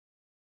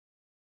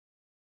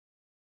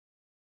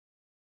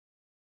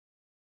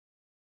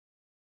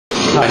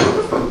Hi,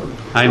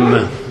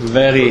 I'm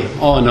very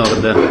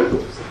honored,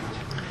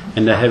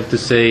 and I have to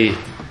say,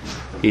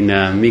 in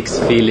a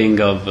mixed feeling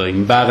of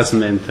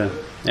embarrassment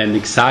and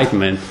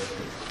excitement,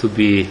 to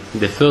be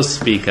the first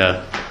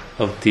speaker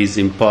of this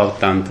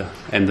important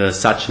and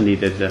such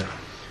needed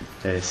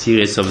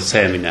series of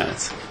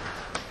seminars.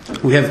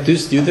 We have two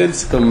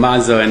students,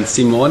 Tommaso and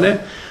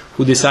Simone,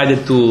 who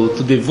decided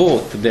to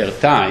devote their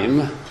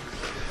time,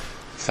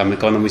 some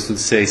economists would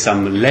say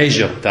some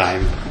leisure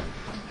time,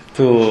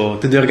 to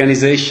the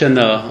organization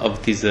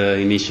of this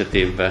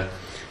initiative.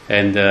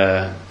 And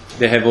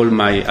they have all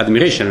my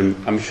admiration.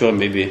 I'm sure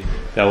maybe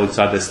there are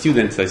also other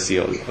students. I see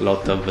a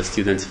lot of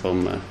students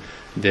from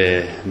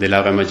the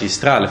laurea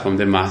magistrale, from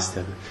the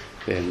master.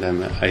 And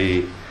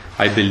I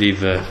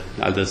believe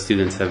other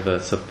students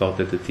have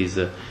supported this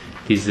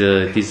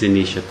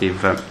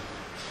initiative.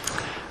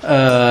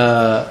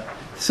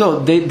 So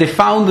they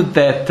found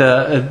that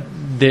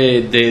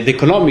the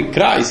economic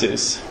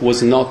crisis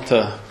was not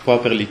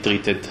properly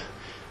treated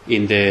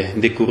in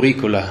the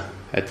curricula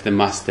at the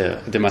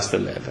master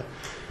level.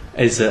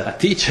 As a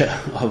teacher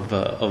of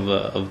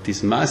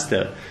this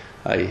master,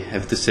 I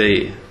have to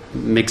say,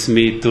 makes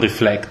me to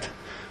reflect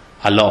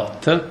a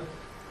lot,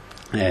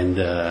 and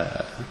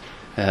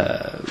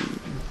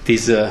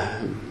this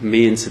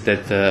means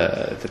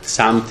that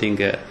something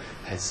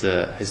has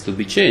to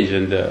be changed,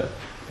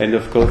 and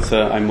of course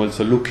I'm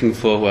also looking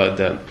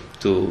forward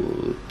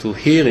to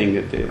hearing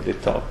the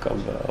talk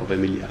of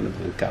Emiliano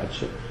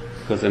Brancaccio,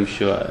 because I'm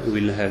sure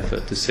we'll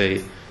have to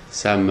say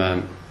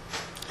some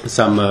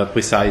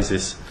precise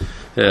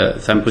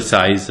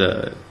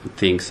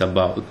things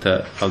about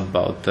that.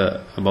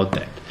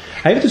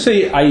 I have to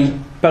say I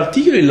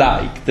particularly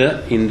liked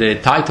in the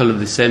title of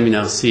the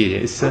seminar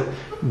series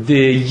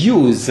the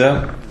use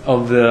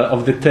of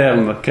the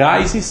term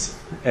crisis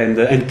and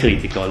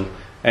critical,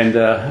 and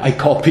I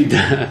copied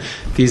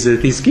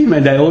this scheme,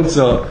 and I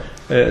also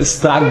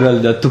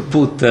struggled to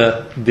put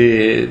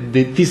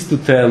these two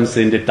terms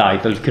in the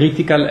title,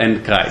 critical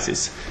and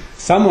crisis.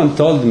 Someone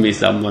told me,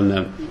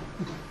 someone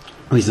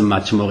who is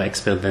much more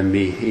expert than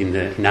me in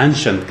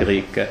ancient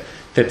Greek,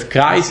 that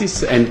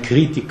crisis and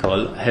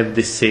critical have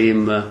the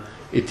same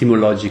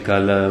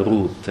etymological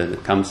root.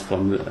 It comes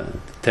from the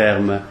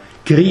term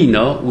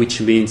krino, which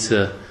means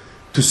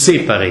to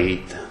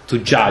separate, to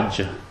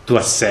judge, to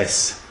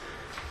assess.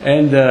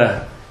 And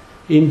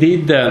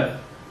indeed,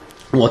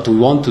 what we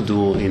want to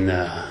do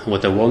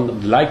what I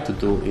would like to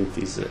do in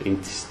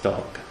this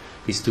talk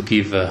is to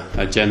give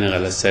a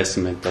general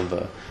assessment of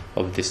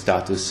the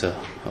status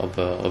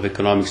of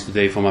economics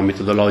today from a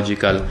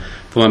methodological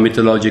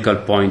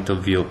point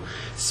of view.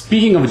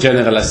 Speaking of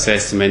general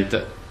assessment,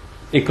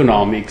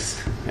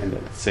 economics, and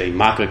let's say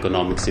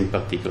macroeconomics in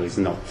particular, is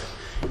not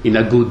in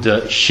a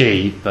good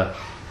shape.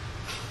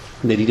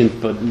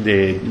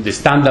 The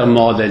standard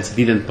models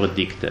didn't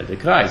predict the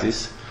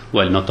crisis.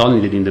 Well, not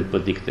only they didn't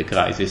predict the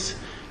crisis,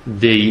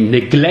 they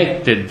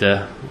neglected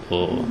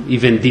or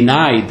even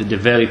denied the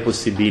very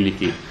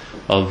possibility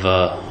of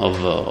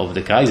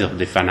the crisis,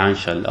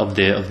 of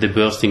the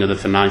bursting of the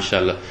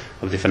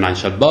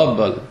financial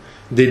bubble.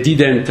 They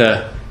didn't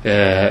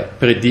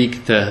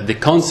predict the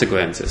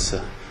consequences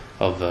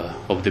of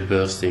the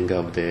bursting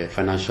of the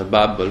financial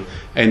bubble,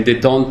 and they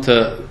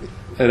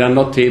are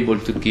not able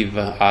to give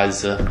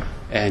us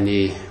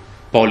any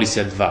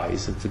policy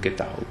advice to get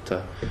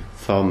out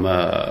from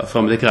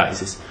the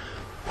crisis.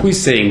 Who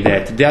is saying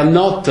that? They are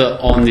not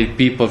only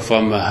people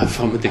from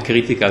the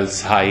critical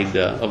side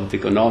of the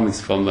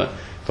economics, from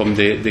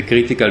the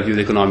critical view of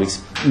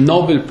economics.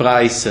 Nobel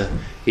Prize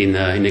in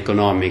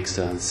economics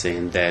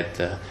saying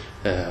that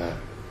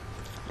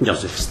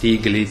Joseph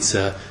Stiglitz,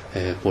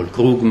 Paul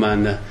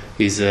Krugman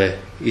is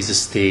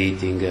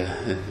stating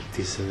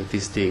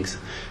these things,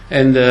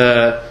 and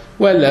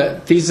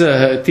this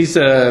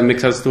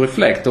makes us to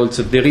reflect.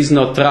 Also, there is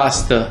no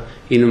trust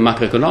in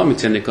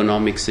macroeconomics and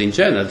economics in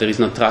general. There is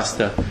no trust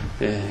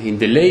in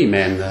the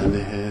layman.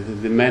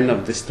 The man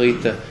of the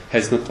street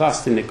has no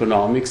trust in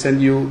economics,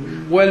 and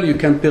you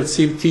can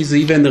perceive this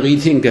even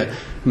reading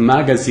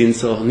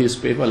magazines or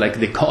newspapers like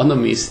The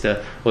Economist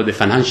or the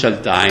Financial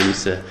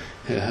Times,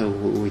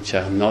 which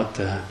are not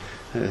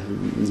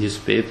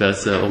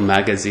newspapers or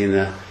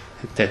magazines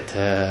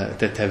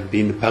that have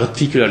been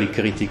particularly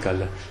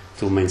critical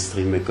to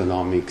mainstream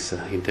economics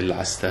in the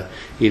last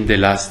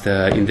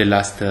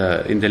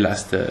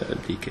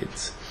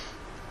decades.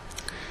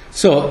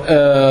 So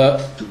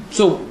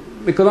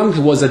economics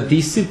was a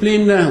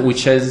discipline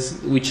which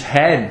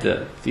had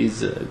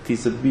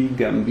this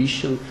big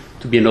ambition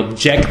to be an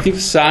objective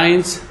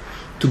science,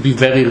 to be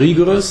very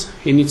rigorous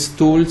in its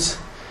tools,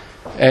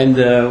 and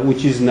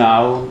which is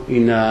now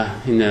in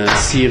a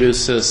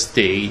serious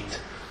state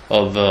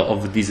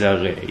of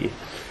disarray.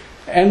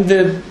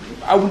 And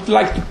I would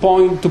like to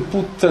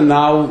put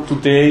now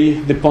today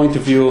the point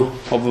of view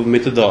of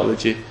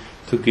methodology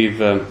to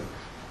give a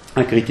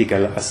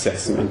critical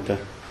assessment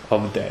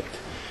of that.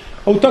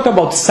 I will talk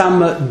about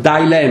some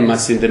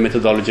dilemmas in the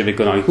methodology of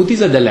economics. What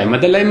is a dilemma? A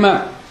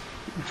dilemma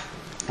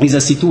is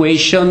a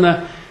situation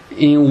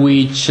in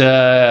which you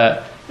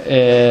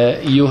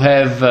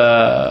have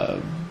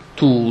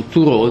two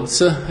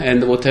roads,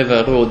 and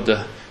whatever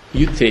road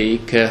you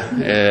take,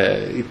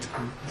 it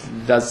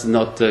does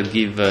not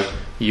give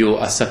you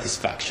a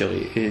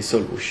satisfactory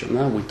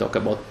solution. We talk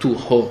about two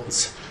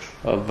horns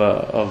of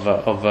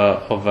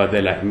a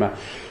dilemma.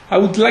 I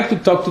would like to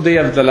talk today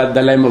of the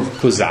dilemma of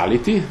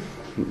causality,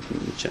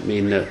 which I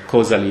mean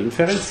causal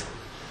inference.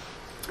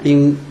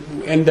 I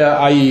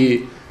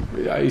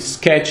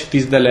sketch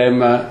this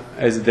dilemma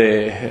as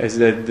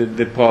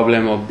the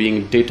problem of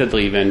being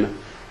data-driven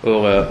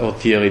or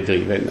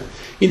theory-driven.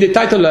 In the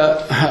title,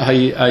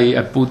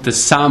 I put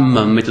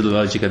some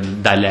methodological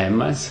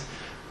dilemmas,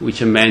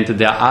 which meant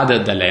there are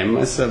other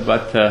dilemmas,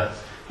 but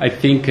I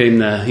think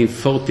in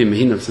 40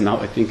 minutes now,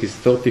 I think it's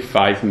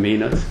 35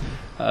 minutes,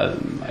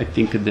 I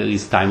think there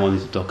is time only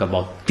to talk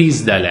about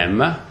this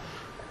dilemma.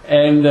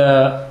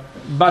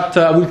 But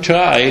I will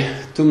try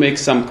to make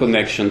some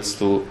connections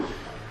to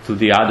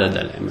the other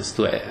dilemmas,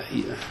 to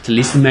at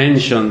least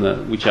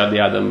mention which are the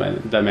other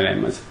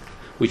dilemmas,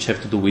 which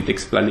have to do with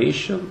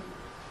explanation,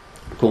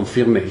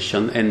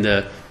 confirmation, and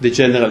the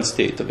general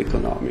state of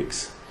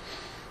economics.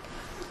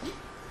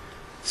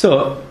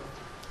 So,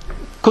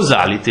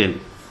 causality.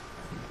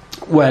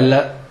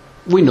 Well,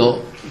 we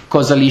know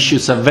causal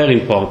issues are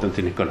very important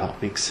in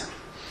economics,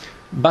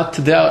 but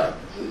there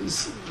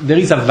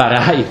is a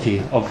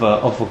variety of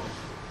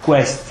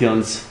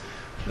questions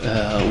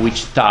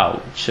which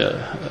touch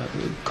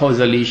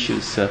causal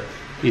issues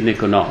in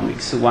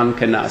economics. One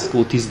can ask,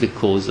 what is the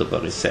cause of a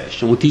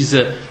recession? What is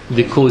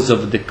the cause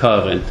of the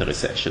current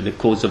recession, the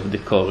cause of the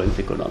current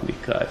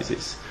economic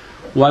crisis?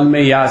 One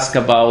may ask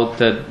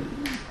about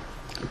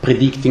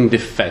predicting the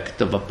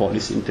effect of a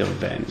policy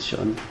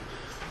intervention.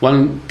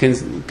 One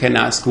can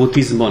ask, what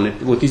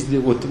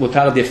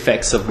are the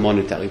effects of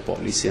monetary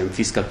policy and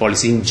fiscal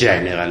policy in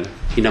general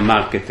in a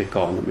market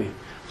economy?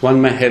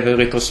 One may have a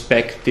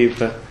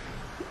retrospective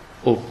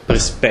or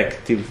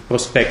prospective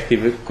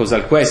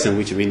causal question,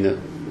 which means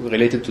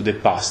related to the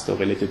past or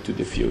related to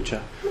the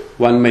future.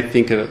 One may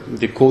think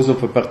the cause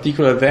of a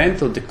particular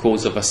event or the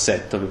cause of a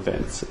set of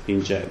events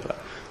in general.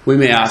 We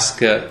may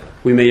ask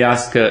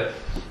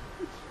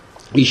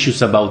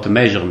issues about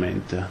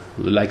measurement.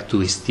 We like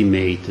to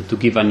estimate, to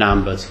give a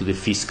number to the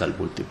fiscal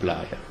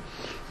multiplier.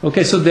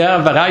 Okay, so there are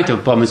a variety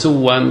of problems. So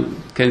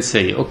one can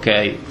say,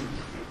 okay,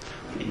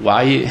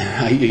 why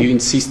are you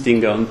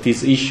insisting on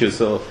this issue?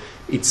 So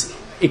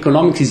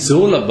economics is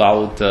all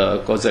about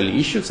causal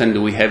issues,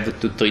 and we have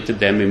to treat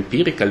them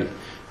empirically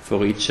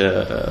for each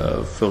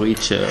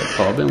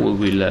problem.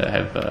 We will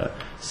have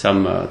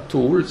some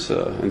tools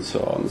and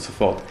so on and so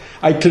forth.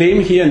 I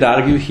claim here and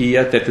argue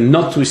here that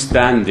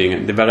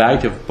notwithstanding the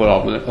variety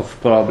of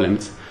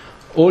problems,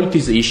 all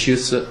these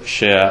issues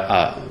share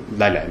a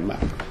dilemma.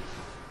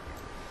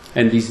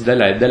 And this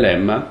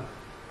dilemma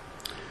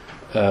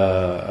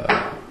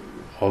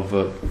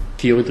of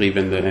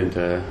theory-driven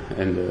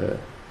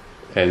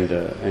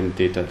and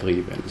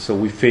data-driven. So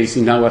we face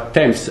in our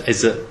attempts,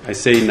 as I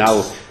say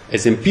now,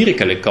 as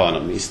empirical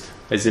economists,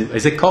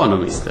 as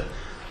economists,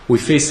 we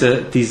face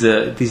this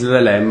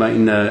dilemma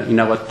in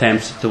our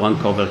attempts to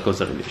uncover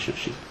causal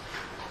relationship.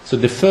 So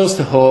the first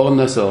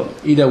horn, so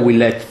either we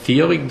let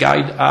theory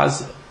guide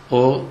us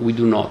or we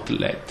do not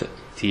let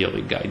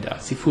theory guide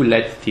us. If we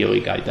let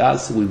theory guide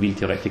us, we build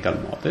theoretical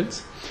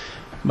models.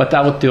 But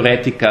our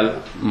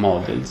theoretical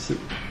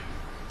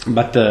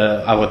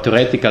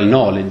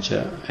knowledge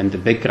and the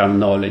background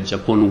knowledge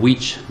upon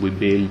which we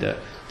build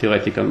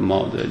theoretical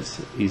models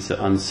is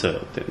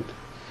uncertain.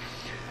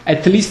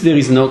 At least there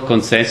is no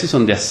consensus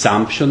on the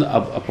assumption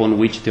upon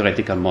which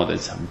theoretical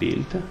models are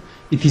built.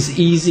 It is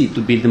easy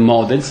to build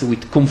models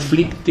with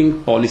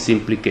conflicting policy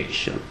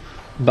implications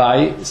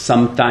by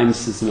sometimes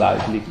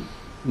slightly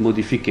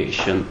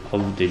modification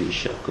of the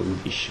initial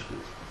condition.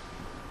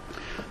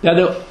 The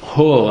other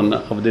horn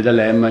of the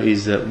dilemma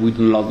is we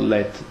do not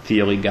let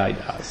theory guide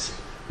us.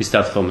 We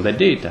start from the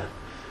data.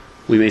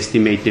 We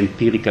estimate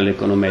empirical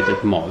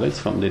econometric models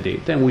from the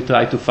data, and we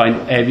try to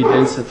find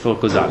evidence for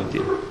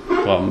causality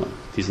from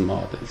these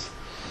models.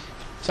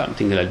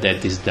 Something like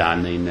that is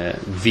done in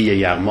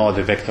VAR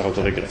model, vector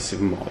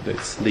autoregressive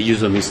models, the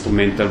use of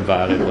instrumental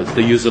variables,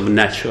 the use of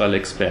natural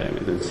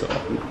experiments, and so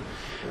on.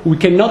 We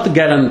cannot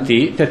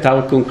guarantee that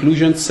our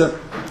conclusions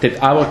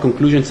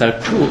are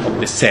true of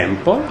the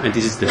sample, and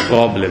this is the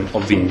problem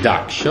of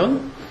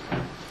induction.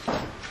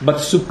 But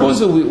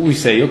suppose we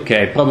say,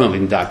 okay, problem of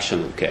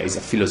induction, okay, is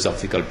a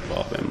philosophical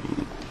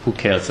problem. Who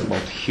cares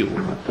about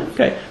human?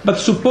 Okay, but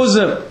suppose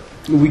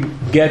we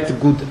get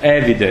good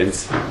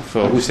evidence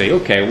for, we say,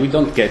 okay, we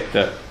don't get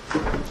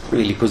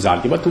really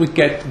causality, but we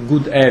get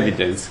good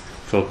evidence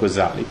for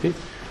causality.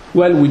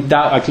 Well,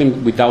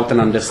 without an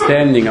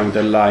understanding of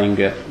the underlying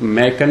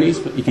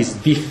mechanism, it is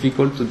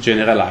difficult to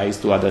generalize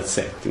to other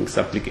settings,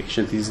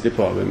 applications. This is the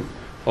problem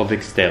of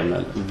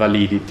external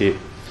validity.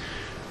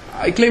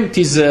 I claim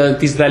this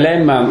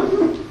dilemma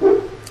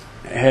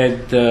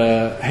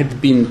had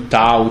been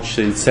touched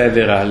in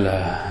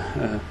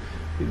several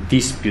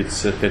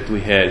disputes that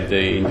we had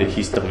in the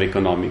history of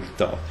economic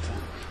thought.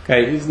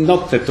 Okay, it's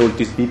not that all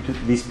these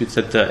disputes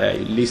that I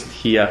list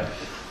here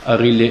are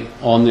really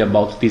only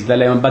about this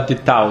dilemma, but they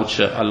touch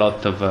a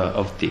lot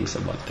of things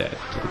about that.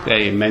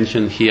 Okay, I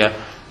mentioned here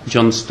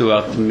John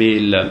Stuart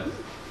Mill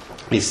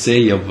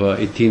essay of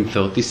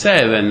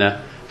 1837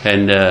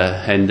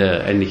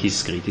 and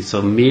his critics.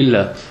 So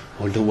Mill,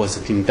 although was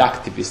an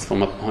inductivist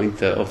from a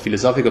point of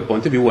philosophical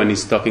point of view, when he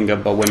was talking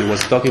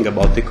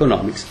about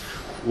economics,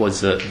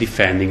 was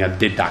defending a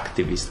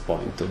deductivist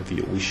point of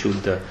view. We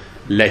should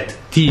let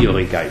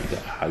theory guide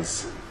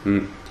us.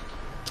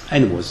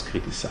 And was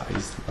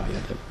criticized by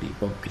other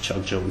people,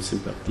 Richard Jones in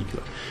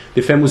particular.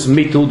 The famous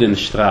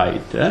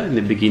Methodenstreit in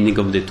the beginning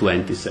of the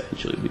 20th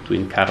century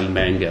between Karl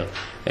Menger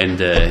and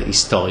the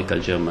historical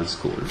German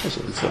school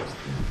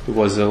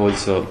was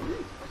also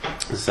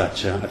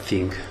such a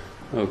thing.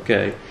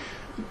 Okay,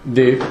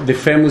 the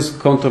famous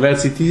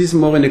controversy. This is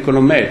more in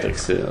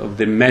econometrics of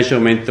the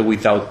measurement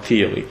without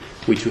theory,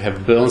 which you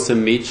have Burns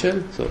and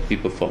Mitchell, so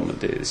people from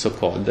the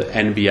so-called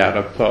NBR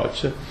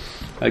approach,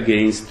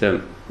 against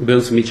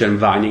Burns, Mitchell, and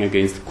Vining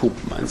against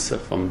Koopmans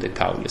from the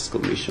Cowles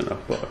Commission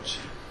approach.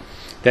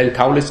 Then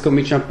Cowles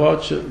Commission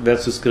approach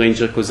versus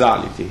Granger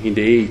causality in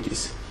the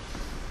 80s.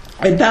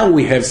 And now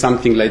we have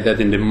something like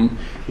that in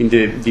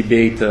the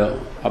debate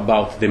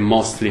about the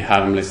mostly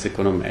harmless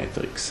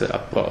econometrics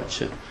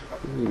approach.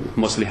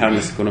 Mostly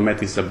harmless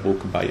econometrics is a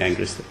book by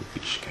Engrist and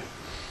Pischke.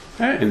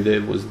 And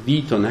there was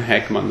Deaton and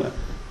Heckman,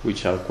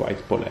 which are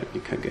quite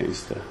polemic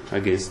against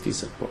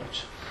this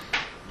approach.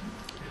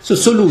 So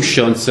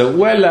solutions.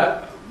 Well,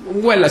 a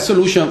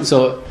solution.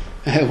 So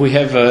we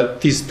have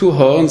these two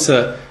horns,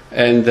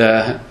 and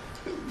a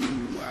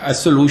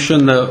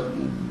solution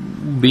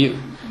be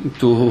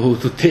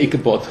to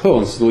take both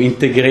horns, to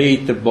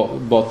integrate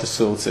both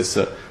sources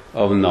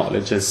of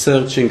knowledge, and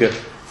searching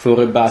for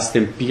robust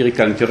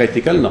empirical and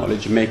theoretical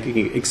knowledge,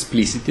 making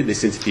explicit the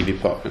sensitivity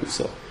problem.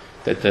 So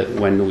that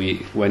when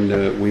we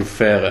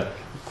infer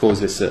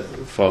causes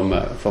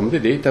from the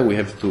data, we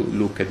have to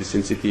look at the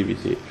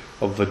sensitivity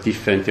of a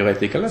different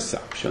theoretical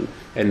assumption,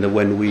 and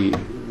when we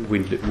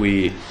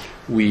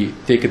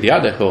take the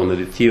other horn,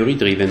 the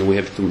theory-driven, we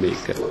have to make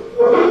sure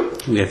that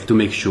we have to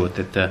make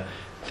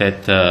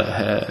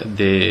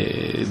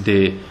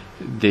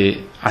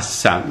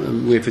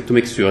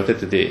sure that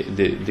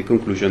the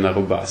conclusion are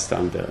robust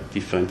under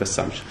different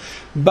assumptions.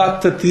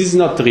 But this is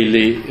not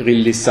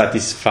really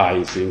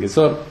satisfying.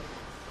 So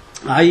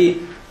I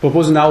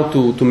propose now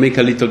to make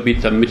a little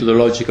bit a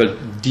methodological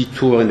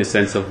detour in the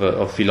sense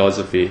of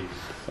philosophy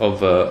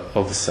of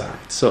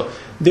science. So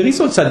there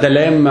is also a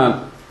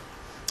dilemma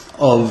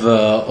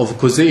of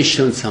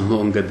causations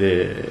among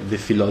the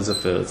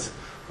philosophers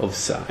of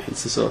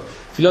science. So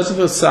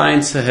philosophers of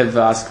science have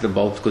asked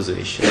about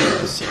causation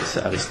since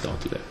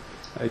Aristotle,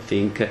 I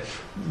think.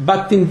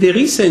 But in the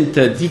recent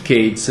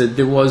decades,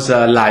 there was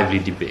a lively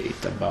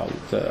debate about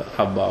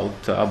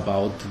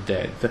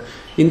that,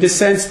 in the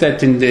sense that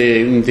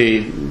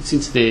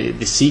since the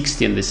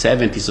 60s and the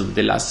 70s of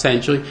the last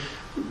century,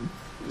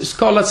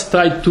 scholars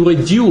tried to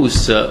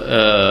reduce,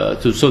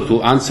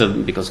 to answer,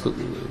 because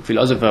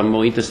philosophers are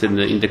more interested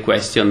in the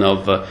question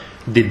of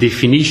the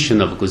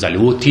definition of causality.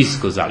 What is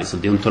causality? So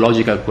the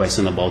ontological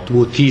question about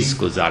what is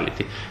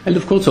causality. And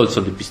of course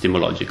also the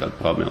epistemological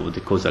problem of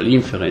the causal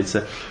inference.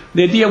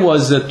 The idea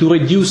was to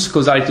reduce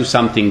causality to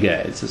something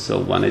else. So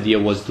one idea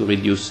was to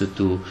reduce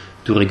to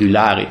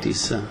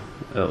regularities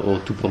or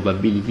to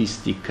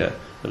probabilistic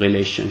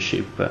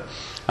relationship.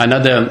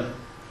 Another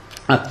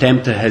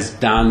attempt has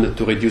done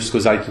to reduce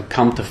causality to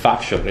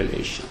counterfactual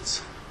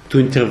relations, to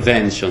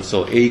intervention.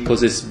 So A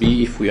causes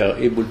B if we are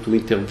able to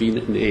intervene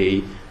in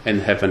A and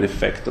have an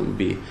effect on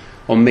B.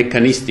 On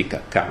mechanistic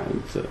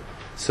account.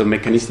 So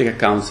mechanistic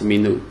accounts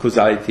mean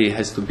causality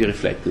has to be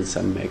reflected in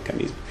some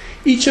mechanism.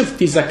 Each of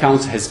these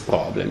accounts has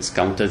problems,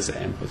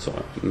 counterexamples, so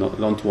I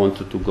don't want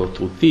to go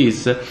through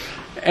this.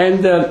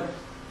 And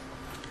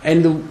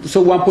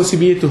so one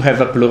possibility to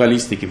have a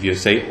pluralistic view,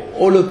 say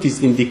all of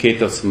these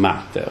indicators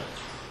matter.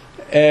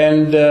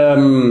 And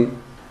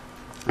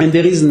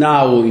there is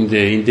now in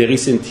the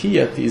recent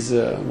years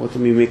what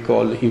we may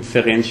call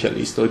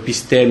inferentialist or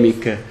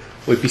epistemic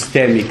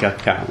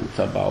account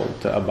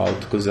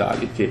about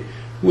causality,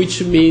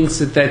 which means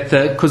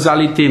that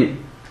causality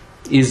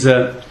is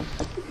a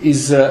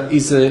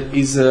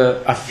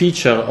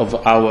feature of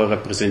our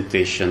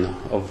representation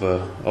of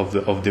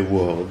the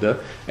world,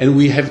 and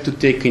we have to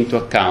take into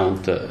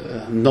account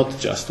not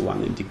just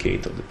one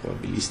indicator, the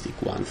probabilistic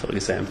one, for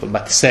example,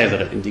 but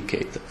several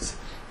indicators.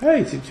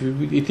 Right?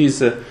 It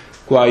is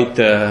quite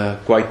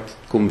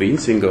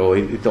convincing, or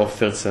it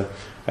offers,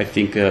 I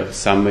think,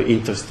 some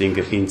interesting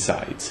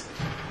insights.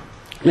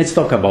 Let's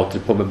talk about the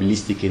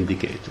probabilistic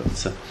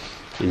indicators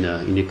in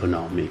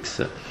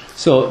economics.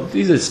 So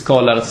these are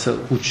scholars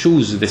who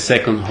choose the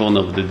second horn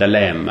of the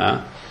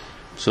dilemma,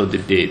 so the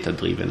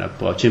data-driven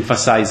approach,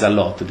 emphasize a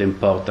lot the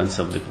importance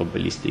of the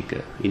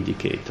probabilistic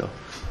indicator.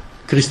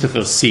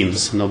 Christopher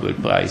Sims, Nobel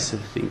Prize, I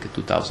think,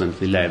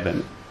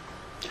 2011.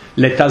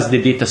 Let us the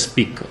data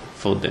speak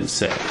for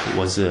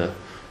themselves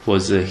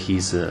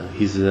his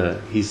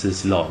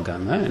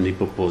slogan, and he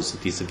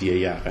proposed this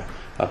VAR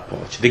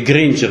approach, the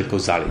Granger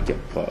causality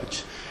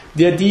approach.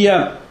 The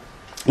idea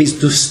is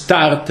to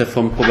start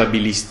from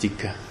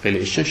probabilistic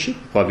relationship,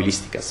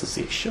 probabilistic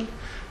association,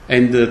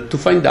 and to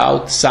find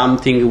out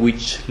something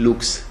which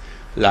looks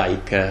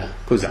like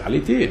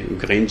causality.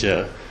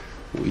 Granger,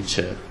 which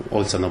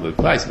also Nobel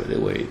Prize, by the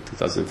way, in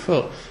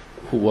 2004,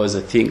 who was,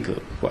 I think,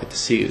 quite a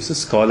serious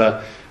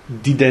scholar,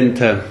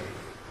 didn't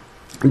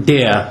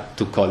dare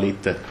to call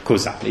it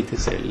causality.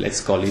 So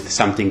let's call it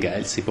something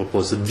else. He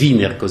proposed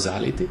Wiener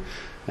causality,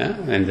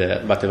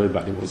 but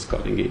everybody was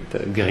calling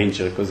it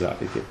Granger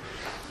causality,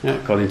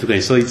 according to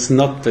Granger. So it's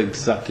not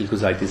exactly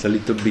causality, it's a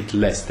little bit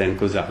less than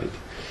causality.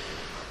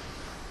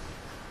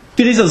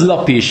 There is a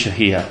sloppish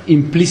here,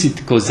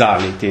 implicit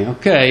causality.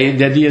 Okay,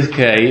 the idea is,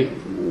 okay,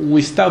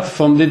 we start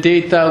from the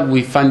data,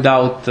 we find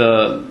out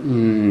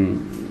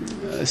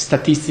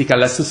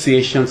statistical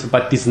associations,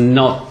 but it's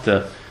not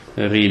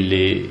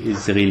really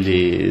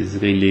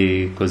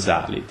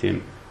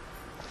causality.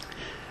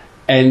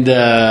 And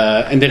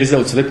there is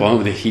also the problem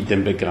of the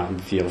hidden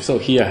background theory. So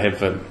here I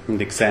have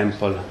an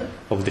example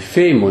of the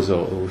famous,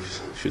 or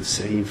I should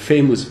say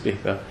infamous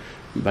paper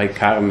by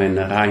Carmen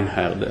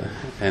Reinhard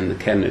and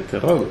Kenneth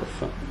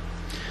Rogoff,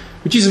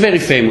 which is very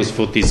famous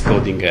for this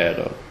coding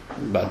error.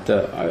 But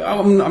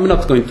I'm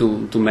not going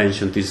to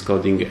mention this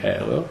coding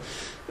error.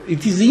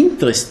 It is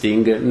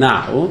interesting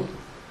now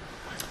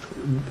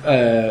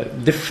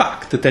the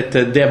fact that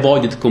they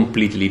avoided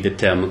completely the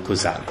term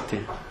causality.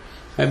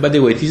 By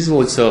the way, this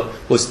also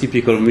was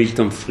typical of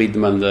Milton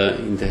Friedman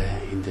in the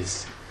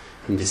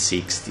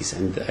 60s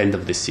and the end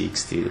of the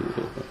 60s.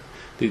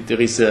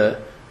 There is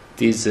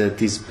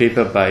this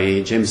paper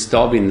by James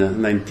Tobin,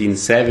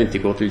 1970,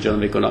 Quarterly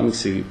Journal of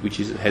Economics, which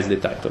has the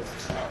title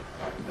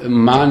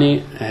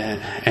Money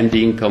and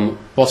Income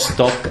Post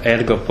Hoc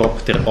Ergo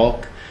Propter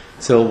Hoc.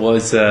 So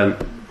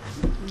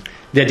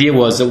the idea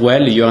was,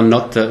 well, you are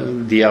not,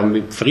 dear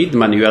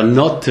Friedman, you are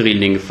not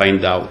really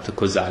find out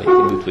causality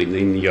between,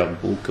 in your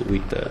book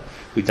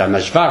with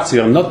Anna Schwarz,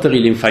 you are not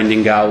really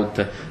finding out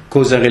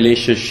causal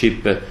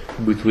relationship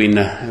between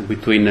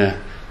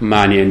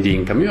money and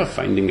income. You are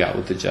finding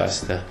out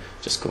just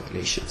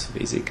correlations,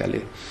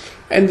 basically.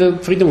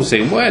 And Friedman was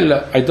saying,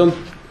 well, I don't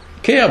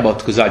care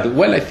about causality.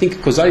 Well, I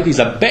think causality is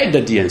a bad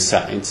idea in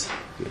science.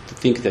 You have to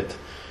think that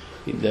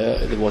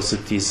there was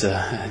this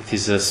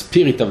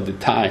spirit of the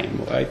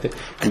time, right?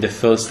 In the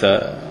first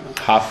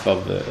half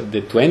of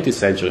the 20th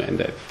century,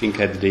 and I think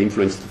had the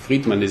influence of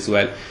Friedman as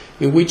well,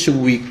 in which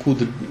we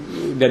could,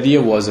 the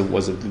idea was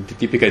the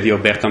typical idea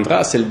of Bertrand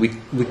Russell,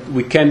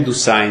 we can do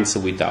science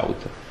without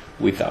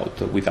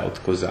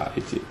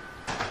causality.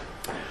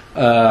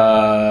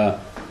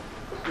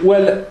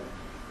 Well,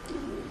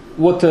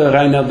 what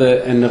Reinhard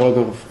and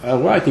Rogoff are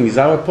writing is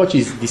our approach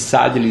is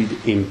decidedly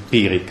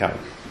empirical.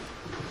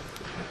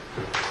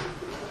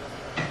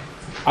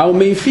 Our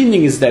main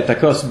feeling is that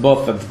across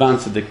both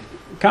advanced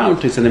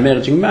countries and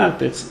emerging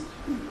markets,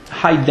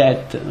 high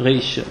debt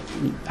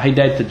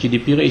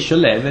GDP ratio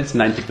levels,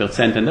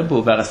 90% and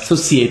above, are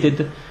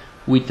associated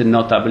with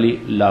notably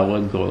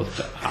lower growth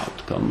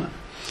outcome.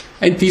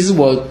 And this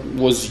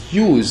was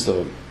used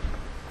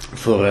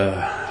for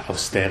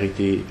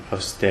austerity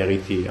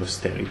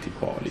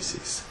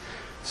policies.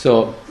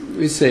 So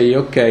we say,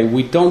 okay,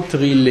 we don't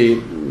really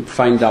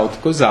find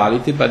out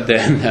causality, but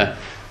then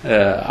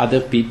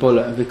other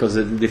people, because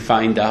they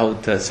find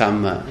out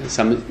some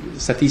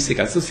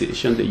statistical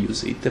association, they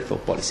use it for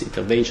policy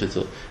intervention.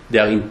 So they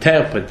are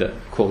interpreted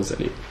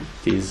causally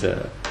this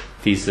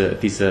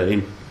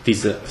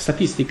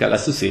statistical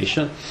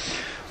association,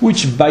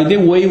 which, by the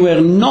way, were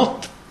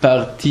not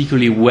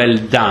particularly well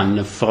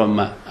done from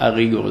a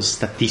rigorous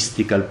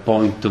statistical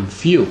point of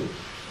view,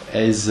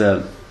 as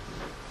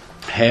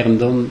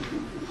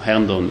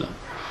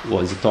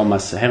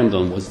Thomas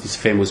Herndon was this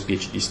famous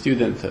PhD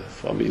student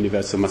from the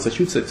University of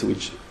Massachusetts,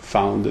 which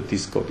found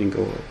this coding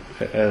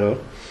error.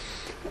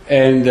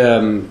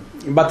 And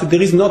but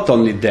there is not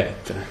only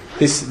that.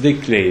 They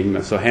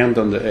claim, so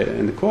Herndon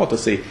and the quote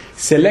say,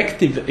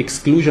 selective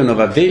exclusion of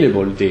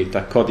available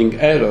data, coding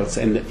errors,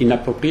 and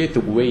inappropriate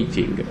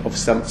weighting of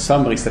some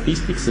summary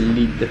statistics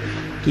lead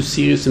to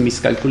serious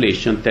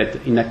miscalculation that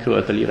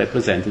inaccurately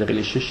represent the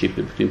relationship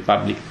between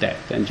public debt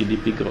and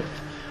GDP growth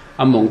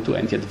among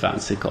 20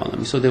 advanced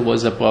economies. So there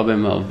was a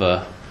problem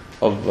of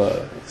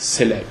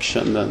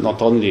selection,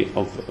 not only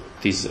of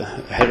these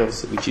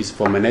errors, which is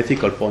from an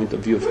ethical point of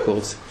view, of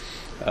course,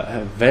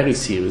 a very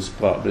serious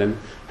problem,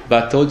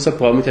 but also a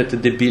problem that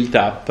they built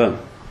up a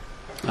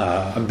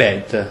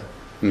bad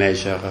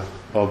measure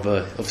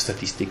of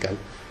statistical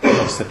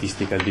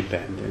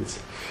dependence.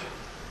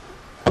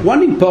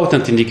 One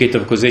important indicator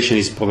of causation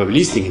is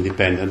probabilistic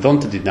independence.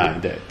 Don't deny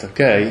that.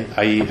 Okay,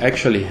 I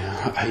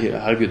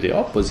argue the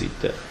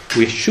opposite.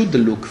 We should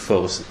look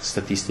for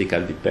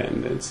statistical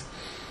dependence.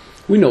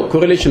 We know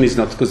correlation is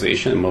not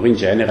causation, more in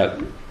general,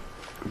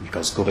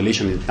 because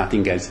correlation is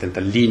nothing else than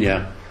a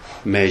linear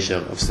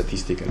measure of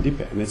statistical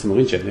dependence. More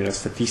in general,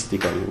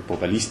 statistical or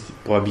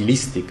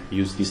probabilistic,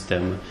 use this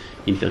term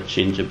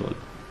interchangeable.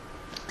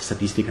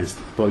 Statistical and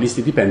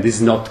probabilistic dependence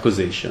is not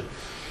causation.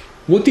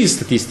 What is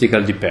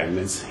statistical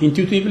dependence?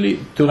 Intuitively,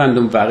 two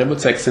random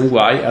variables x and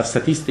y are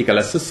statistically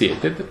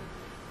associated,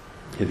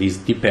 that is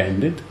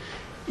dependent,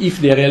 if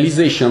the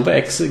realization of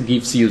x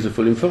gives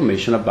useful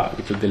information about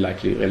the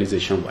likely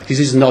realization of y. This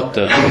is not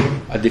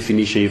a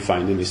definition you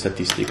find in the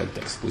statistical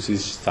text. This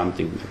is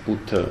something to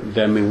put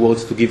them in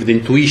words to give the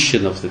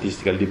intuition of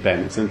statistical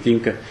dependence. I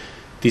think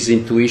this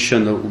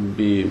intuition would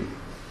be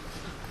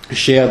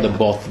shared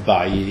both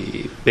by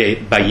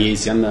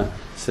Bayesian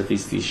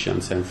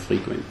statisticians and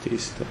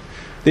frequentists.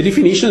 The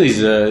definition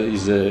is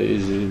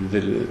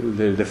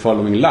the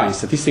following line.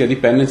 Statistical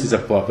dependence is a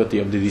property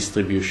of the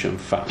distribution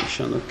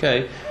function.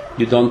 Okay?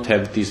 You don't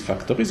have this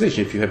factorization.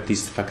 If you have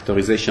this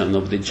factorization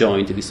of the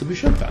joint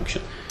distribution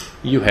function,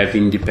 you have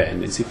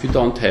independence. If you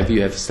don't have,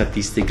 you have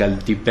statistical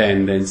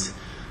dependence.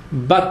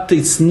 But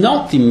it's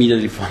not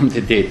immediately from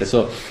the data.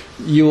 So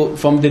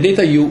from the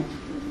data, you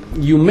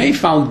may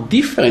find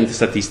different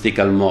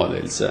statistical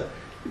models.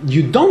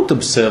 You don't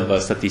observe a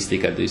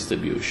statistical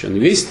distribution.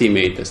 You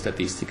estimate a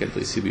statistical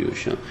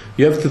distribution.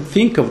 You have to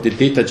think of the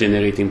data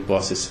generating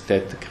process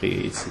that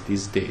creates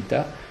this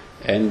data.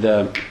 And,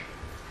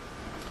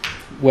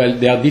 well,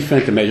 there are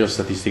different measures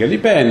of statistical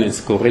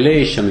dependence.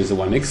 Correlation is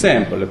one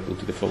example. I put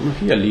the formula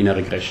here. Linear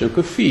regression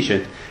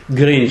coefficient.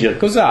 Granger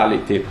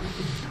causality.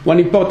 One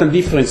important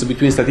difference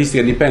between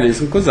statistical dependence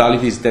and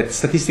causality is that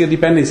statistical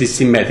dependence is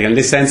symmetrical in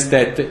the sense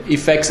that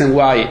if x and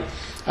y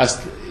are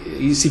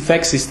if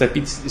x is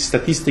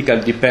statistical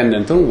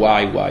dependent on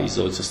y, y is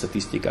also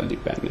statistical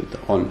dependent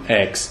on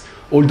x,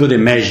 although the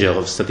measure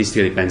of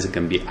statistical dependence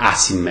can be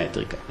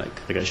asymmetrical,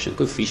 like regression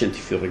coefficient.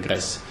 If you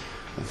regress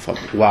from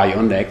y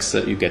on x,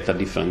 you get a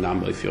different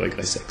number if you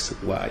regress x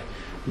and y.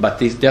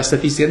 But if they are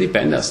statistically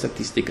dependent, they are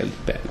statistically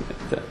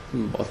dependent,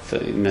 both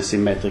in a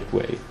symmetric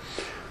way.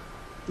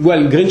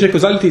 Well, Granger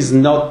causality is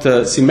not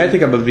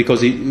symmetrical, but because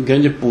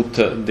Granger put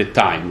the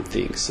time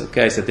things,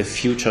 okay, so the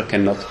future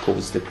cannot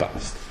cause the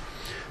past.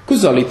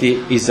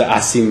 Causality is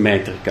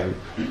asymmetrical.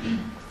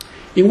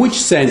 In which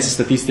sense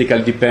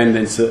statistical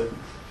dependence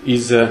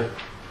is...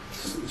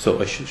 so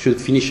I should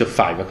finish at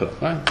 5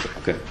 o'clock, right?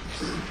 Okay.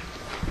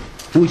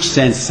 In which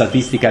sense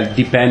statistical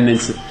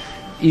dependence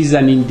is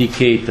an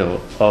indicator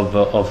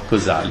of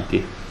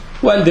causality?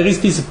 Well, there is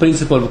this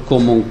principle of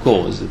common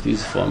cause. It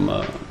is from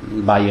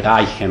by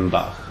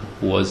Reichenbach,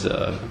 who was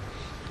a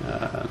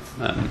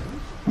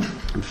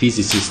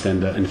physicist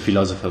and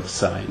philosopher of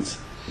science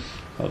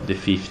of the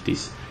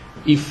 50s.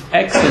 If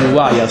x and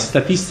y are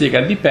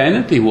statistically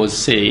dependent, he was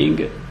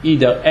saying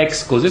either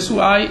x causes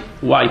y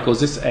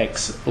causes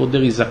x, or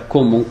there is a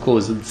common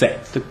cause z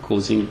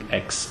causing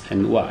x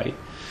and y.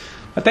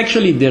 But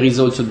actually there is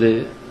also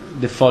the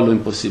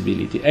following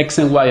possibility. X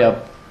and y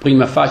are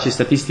prima facie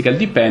statistically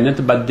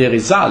dependent, but they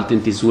result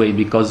in this way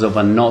because of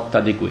a not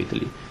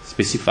adequately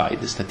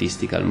specified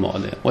statistical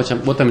model.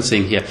 What I'm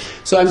saying here?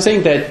 So I'm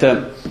saying that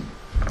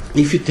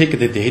if you take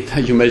the data,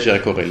 you measure a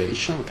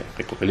correlation. Okay,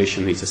 a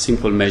correlation is a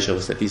simple measure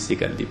of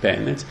statistical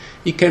dependence.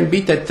 It can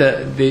be that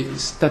the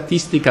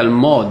statistical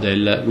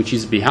model which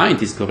is behind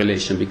this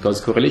correlation,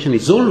 because correlation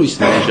is always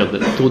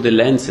measured through the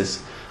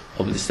lenses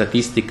of the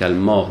statistical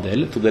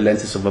model, through the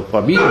lenses of a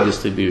probability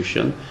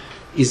distribution,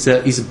 is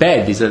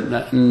bad, is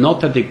a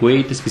not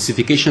adequate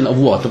specification of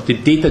what? Of the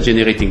data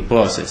generating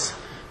process.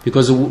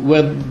 Because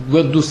where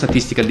do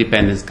statistical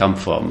dependence come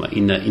from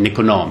in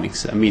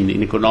economics? I mean,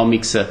 in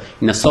economics,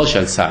 in a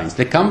social science,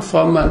 they come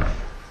from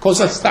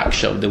causal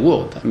structure of the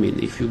world. I mean,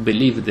 if you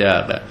believe there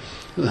are,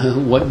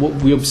 what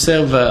we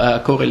observe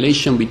a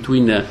correlation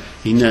between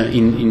in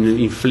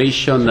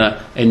inflation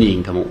and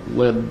income.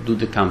 Where do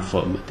they come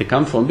from? They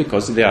come from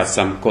because there are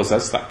some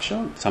causal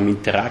structure, some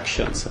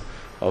interactions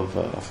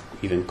of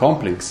even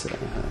complex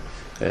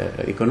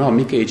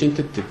economic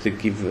agents that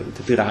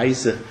give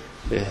rise.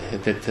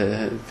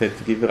 That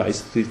give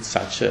rise to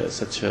such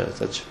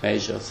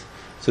measures.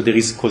 So there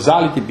is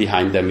causality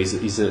behind them.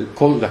 Is a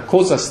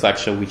causal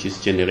structure which is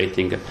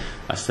generating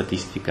a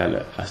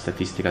statistical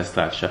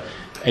structure.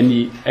 And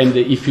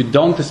if you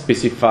don't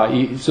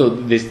specify, so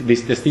the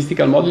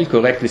statistical model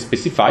correctly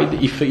specified,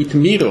 if it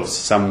mirrors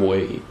some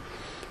way,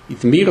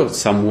 it mirrors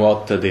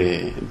somewhat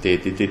the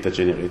data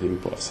generating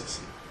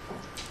process.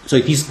 So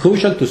it is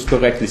crucial to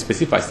correctly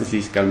specify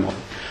statistical model.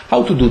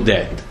 How to do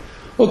that?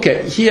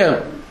 Okay,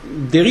 here.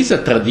 There is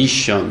a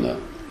tradition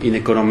in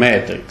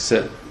econometrics,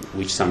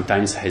 which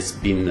sometimes has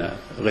been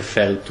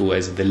referred to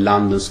as the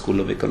London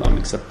School of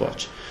Economics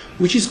approach,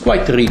 which is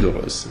quite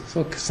rigorous.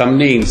 So some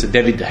names: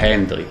 David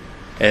Henry,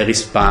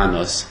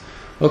 Rispanos.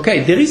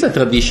 Okay, there is a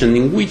tradition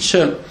in which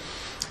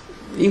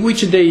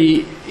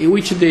they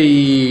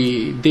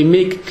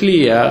make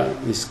clear.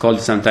 It's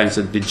called sometimes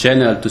the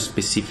general to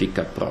specific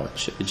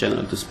approach, the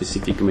general to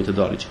specific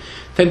methodology.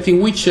 That in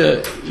which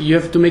you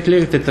have to make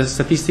clear that a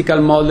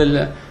statistical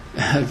model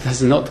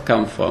does not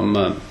come from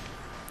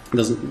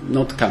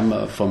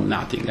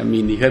nothing. I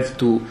mean, you have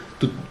to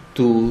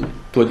to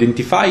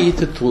identify it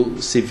through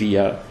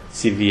severe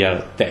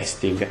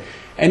testing.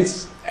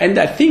 And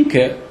I think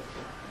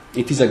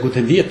it is a good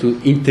idea to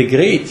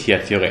integrate here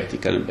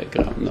theoretical and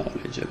background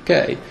knowledge.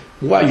 Okay,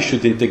 why you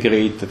should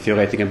integrate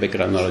theoretical and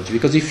background knowledge?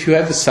 Because if you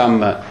have some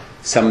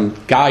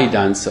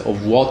guidance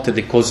of what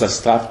the causal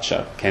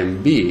structure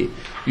can be,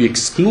 you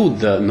exclude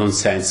the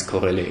nonsense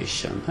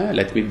correlation.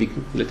 Let me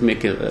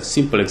make a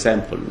simple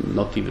example,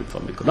 not even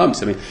from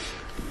economics. I mean,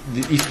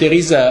 if there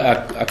is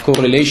a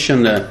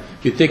correlation,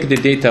 you take the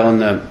data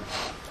on.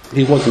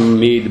 It was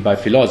made by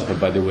philosopher,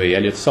 by the way,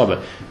 Elliot Sober.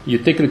 You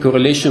take the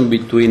correlation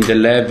between the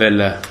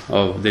level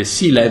of the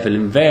sea level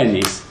in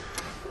Venice.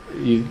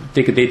 You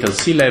take data of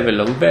sea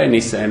level of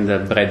Venice and the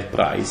bread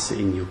price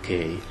in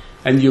UK,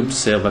 and you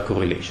observe a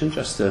correlation,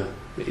 just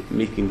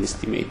making the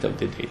estimate of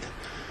the data.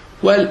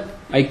 Well,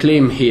 I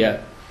claim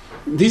here,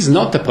 this is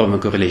not a problem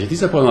of correlation, this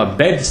is a problem of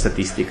bad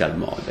statistical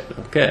model,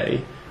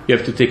 okay? You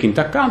have to take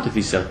into account if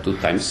these are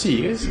two-time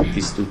series.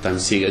 These two-time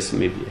series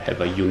maybe have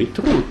a unit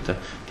root,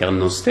 they are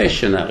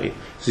non-stationary.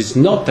 So it's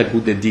not a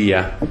good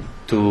idea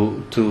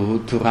to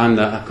run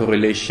a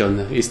correlation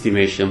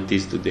estimation of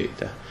these two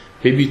data.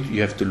 Maybe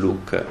you have to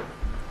look at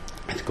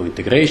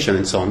co-integration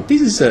and so on.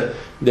 This is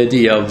the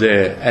idea of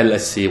the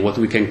LSE, what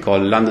we can call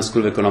London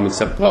School of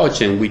Economics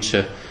approach, and which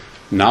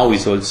now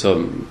is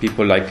also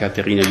people like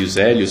Caterina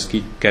Juselius,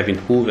 Kevin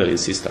Hoover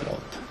insist a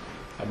lot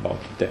about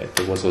that.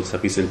 There was also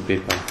a recent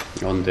paper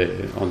on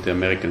the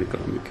American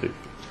Economic Review.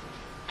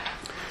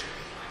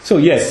 So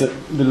yes,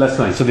 the last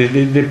line. So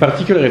the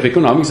particular of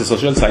economics and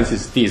social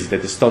sciences is this,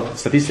 that the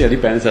statistical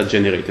dependence are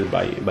generated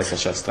by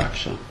social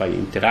structure, by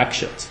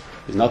interactions.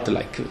 It's not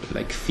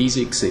like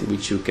physics, in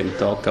which you can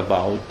talk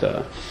about,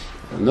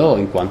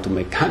 in quantum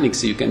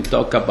mechanics you can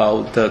talk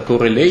about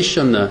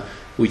correlation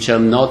which are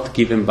not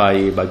given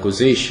by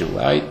causation,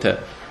 right?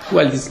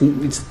 Well, it's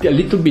a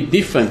little bit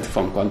different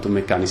from quantum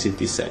mechanics in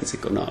this sense,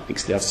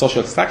 economics. There are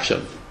social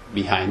structures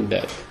behind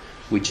that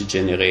which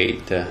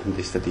generate the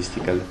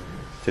statistical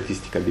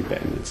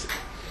dependence.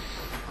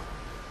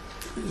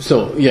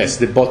 So yes,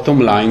 the bottom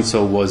line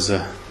was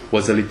a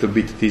little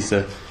bit this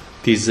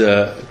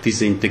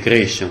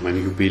integration when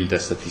you build a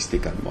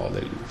statistical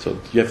model. So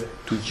you have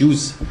to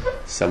use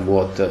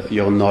somewhat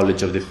your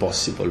knowledge of the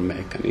possible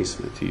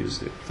mechanism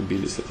to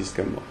build a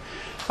statistical model.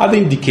 Other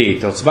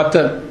indicators, but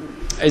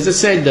as I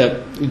said,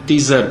 it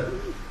is a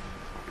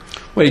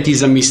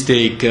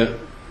mistake.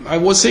 I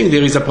was saying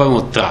there is a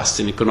problem of trust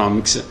in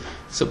economics.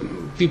 So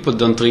people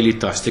don't really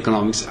trust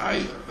economics.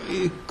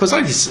 Because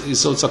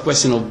it's also a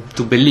question of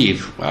to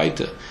believe,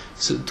 right?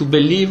 So to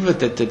believe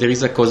that there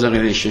is a causal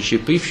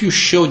relationship. If you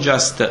show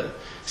just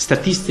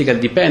statistical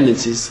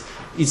dependencies,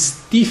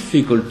 it's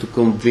difficult to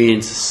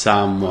convince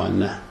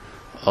someone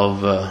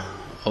of the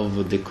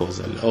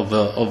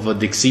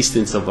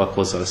existence of a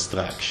causal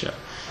structure.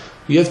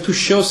 You have to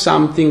show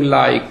something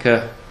like,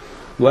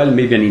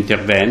 maybe an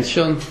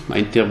intervention. I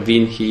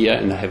intervene here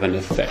and I have an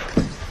effect.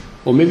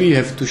 Or maybe you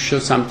have to show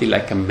something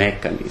like a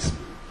mechanism.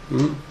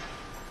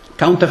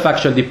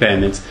 Counterfactual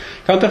dependence.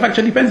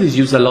 Counterfactual dependence is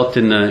used a lot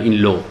in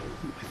law.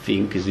 I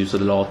think is used a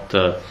lot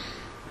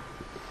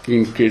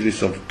in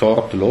cases of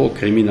tort law,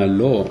 criminal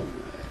law.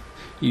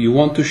 You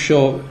want to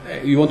show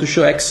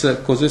X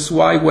causes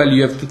Y. Well,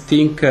 you have to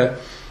think.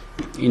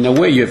 In a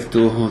way, you have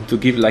to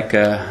give like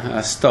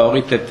a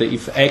story that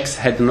if X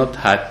had not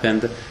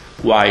happened,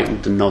 Y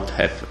would not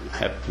have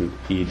happened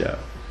either.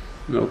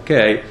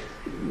 Okay.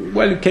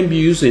 Well, it can be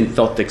used in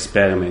thought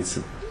experiments,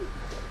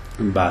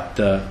 but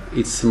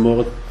it's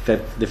more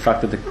that the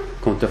fact that the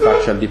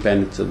counterfactual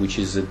dependence, which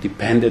is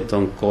dependent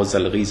on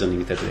causal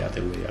reasoning, that the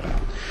other way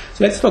around.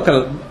 So let's talk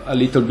a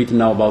little bit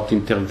now about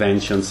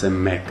interventions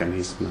and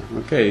mechanisms.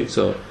 Okay,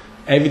 so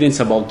evidence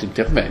about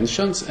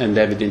interventions and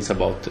evidence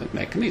about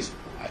mechanisms.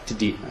 At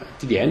the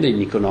end,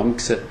 in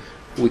economics,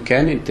 we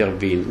can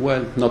intervene.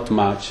 Well, not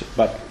much,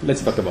 but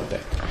let's talk about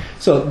that.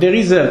 So there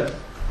is the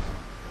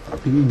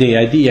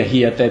idea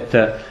here that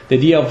the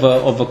idea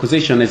of a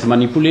causation as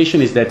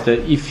manipulation is that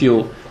if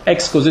you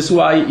X causes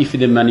Y, if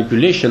the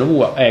manipulation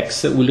of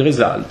X will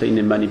result in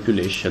a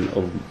manipulation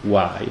of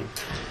Y.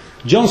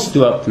 John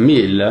Stuart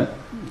Mill,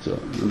 so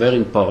very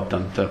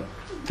important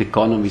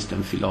economist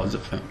and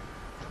philosopher,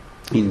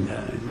 in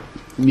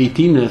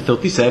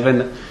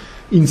 1837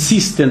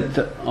 insisted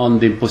on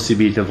the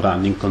impossibility of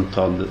running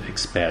controlled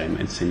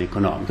experiments in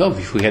economics. So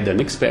if we had an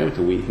experiment,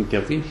 we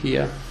intervene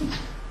here,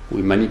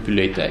 we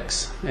manipulate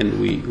X, and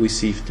we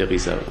see if there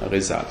is a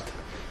result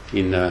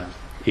in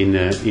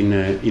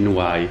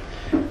Y.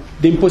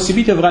 The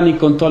impossibility of running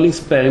controlled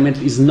experiment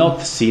is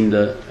not seen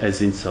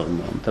as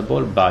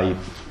insurmountable by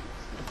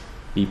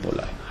people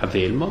like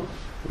Avelmo,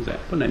 for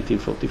example,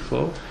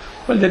 1944.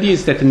 Well, the idea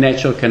is that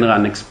nature can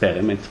run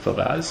experiments for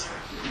us.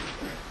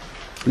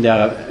 There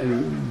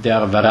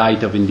are a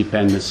variety of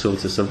independent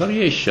sources of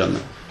variation.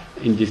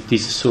 And if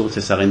these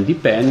sources are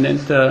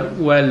independent,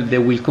 they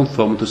will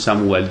conform to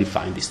some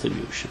well-defined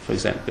distribution. For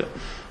example,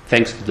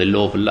 thanks to the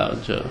law of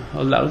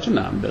a larger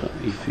number,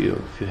 if you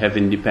have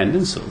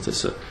independent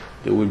sources,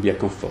 there will be a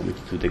conformity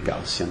to the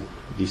Gaussian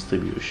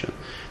distribution.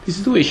 The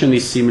situation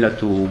is similar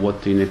to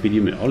what in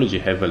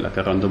epidemiology have like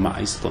a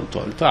randomized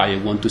control trial.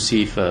 You want to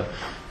see if a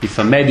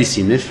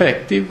medicine is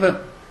effective.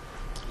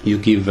 You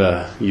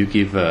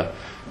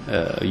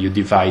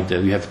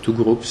have two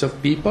groups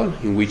of people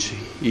in which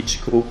each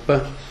group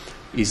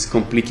is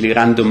completely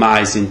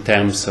randomized in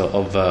terms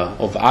of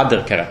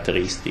other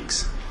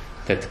characteristics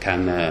that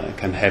can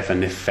have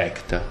an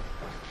effect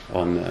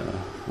on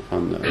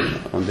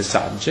the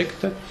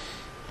subject,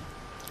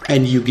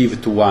 and you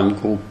give to one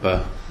group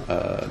the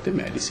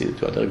medicine,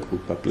 to other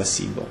group a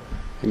placebo,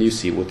 and you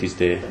see what is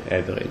the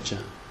average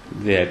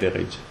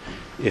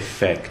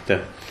effect.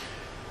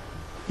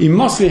 In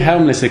mostly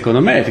harmless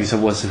econometrics, I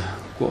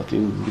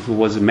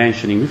was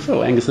mentioning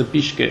before, Engels and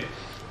Pischke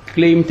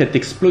claimed that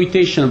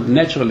exploitation of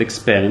natural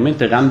experiment,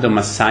 a random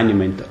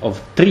assignment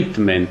of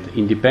treatment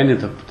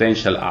independent of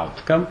potential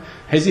outcome,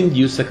 has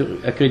induced a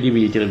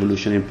credibility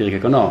revolution in empirical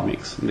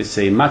economics. They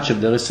say much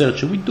of the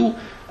research we do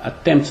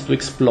attempts to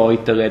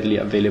exploit the readily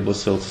available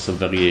sources of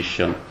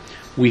variation.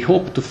 We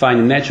hope to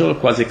find natural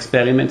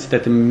quasi-experiments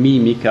that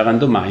mimic a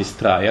randomized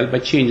trial by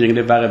changing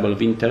the variable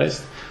of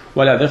interest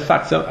while other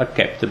factors are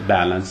kept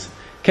balanced.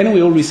 Can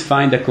we always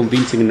find a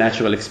convincing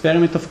natural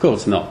experiment? Of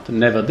course not.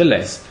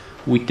 Nevertheless,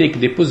 we take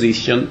the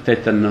position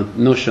that a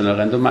notional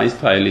randomized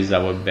trial is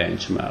our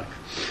benchmark.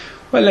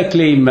 Well, I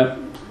claim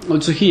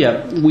also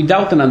here,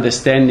 without an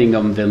understanding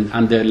of the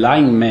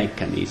underlying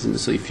mechanism,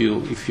 so if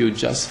you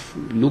just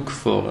look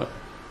for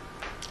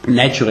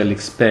natural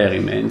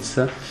experiments,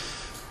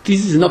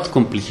 this is not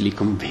completely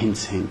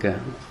convincing.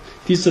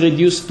 It is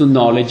reduced to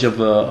knowledge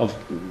of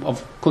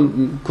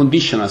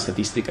conditional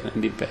statistical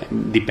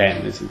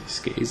dependence in this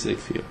case.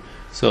 If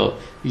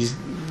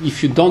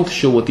you don't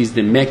show what is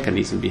the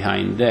mechanism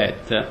behind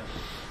that,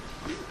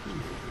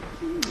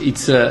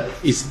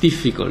 it's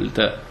difficult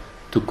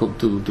to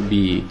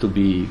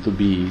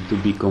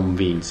be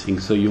convincing.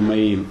 So you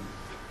may,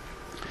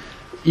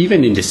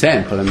 even in the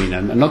sample, I mean,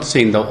 I'm not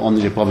saying that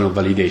only the problem of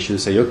validation.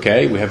 Say,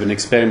 okay, we have an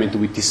experiment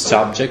with this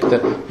subject,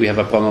 we have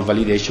a problem of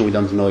validation, we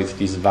don't know if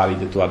it is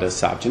valid to other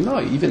subjects. No,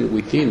 even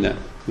within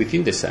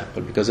the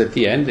sample, because at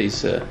the end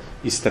is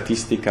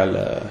statistical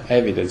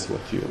evidence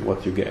what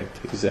you get.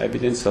 It is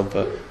evidence of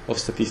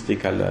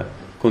statistical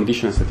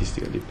conditional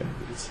statistical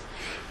dependence.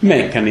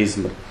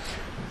 Mechanism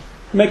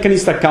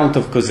account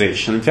of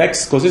causation. If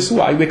X causes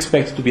Y, we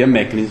expect it to be a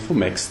mechanism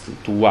from X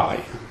to Y.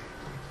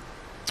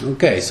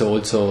 Okay, so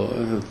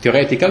also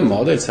theoretical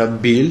models are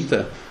built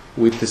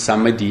with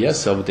some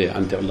ideas of the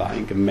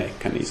underlying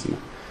mechanism.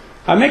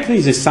 A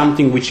mechanism is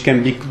something which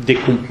can be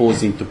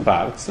decomposed into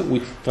parts,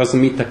 which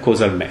transmit a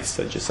causal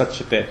message, such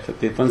that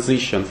the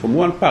transition from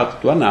one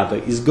part to another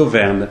is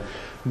governed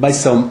by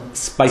some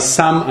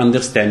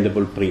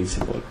understandable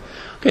principle.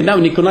 Okay, now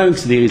in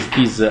economics there is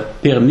this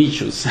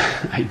pernicious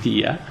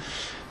idea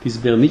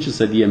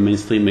in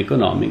mainstream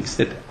economics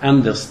that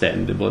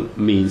understandable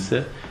means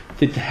that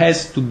it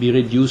has to be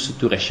reduced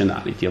to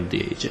rationality of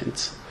the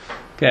agents.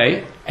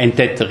 Okay, and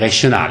that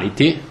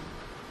rationality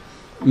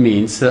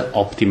means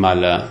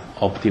optimal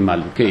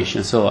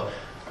location. So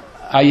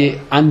I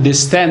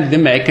understand the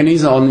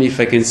mechanism only if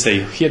I can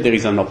say here there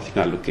is an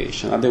optimal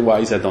location.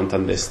 Otherwise, I don't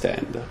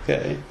understand.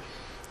 Okay,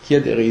 here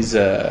there is,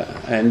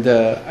 and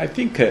I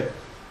think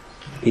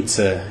it's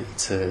a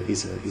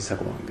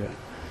wrong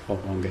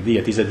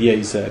idea. This idea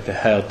is at the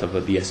heart of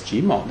the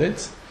DSG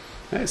models,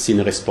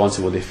 seen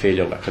responsible for the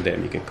failure of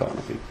academic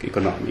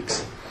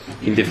economics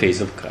in the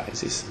face of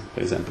crisis.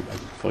 For example,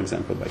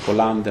 by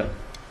Hollander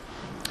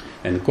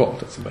and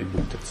quarters by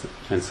Butters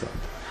and so on.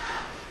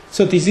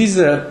 So this is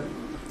the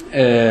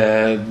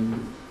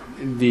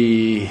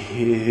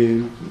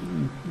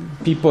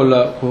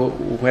people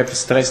who have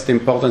stressed the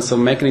importance of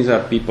mechanism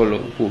are people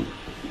who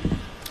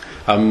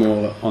are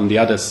more on the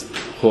other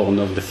horn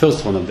of the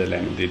first horn of the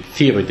lemon, the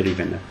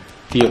theory-driven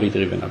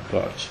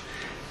approach.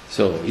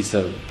 So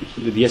the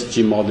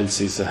DSG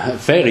models is a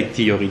very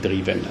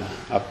theory-driven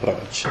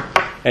approach,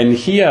 and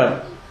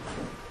here.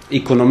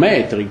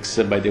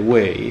 Econometrics, by the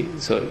way,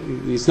 so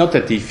it's not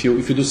that if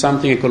you do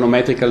something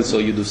econometrical, so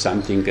you do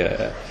something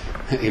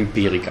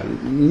empirical.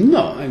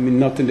 No, I mean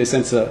not in the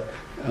sense of.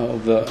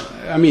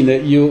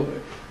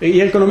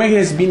 Econometrics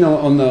has been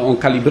on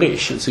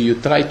calibration, so you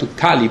try to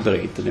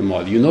calibrate the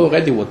model. You know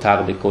already what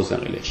are the causal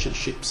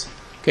relationships.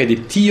 Okay, the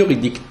theory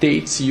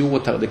dictates you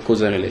what are the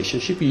causal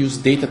relationships. You use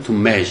data to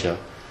measure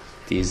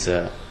these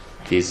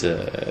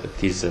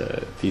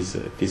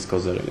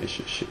causal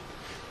relationships.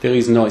 There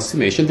is no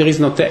estimation, there is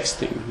no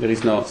testing, there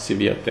is no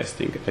severe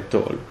testing at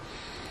all.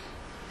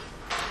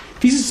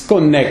 This is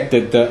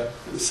connected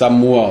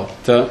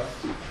somewhat,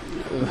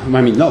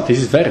 this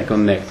is very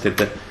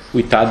connected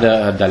with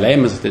other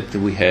dilemmas that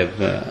we have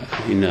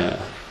in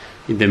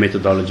the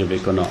methodology of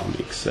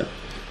economics.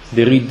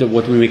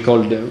 What we may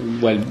call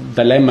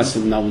dilemmas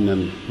now in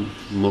a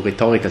more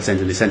rhetorical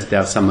sense, in the sense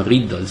there are some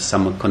riddles,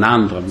 some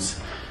conundrums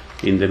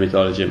in the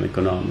methodology of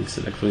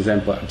economics, like for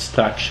example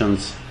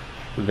abstractions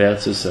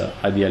versus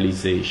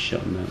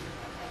idealization.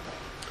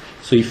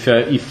 So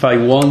if I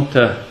want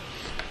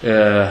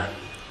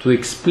to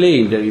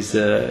explain there is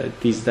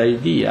this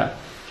idea,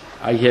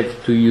 I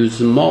have to use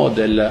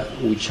models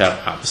which are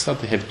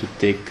abstract. I have to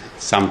take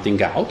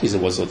something out. This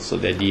was also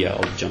the idea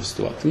of John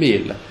Stuart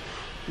Mill,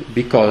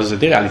 because the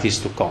reality is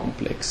too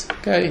complex.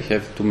 Okay, you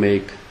have to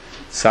make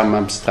some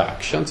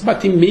abstractions.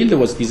 But in Mill there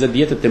was this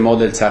idea that the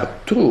models are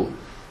true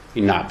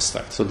in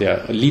abstract, so they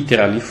are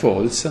literally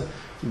false,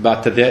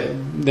 but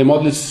the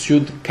models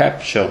should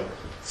capture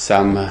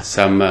some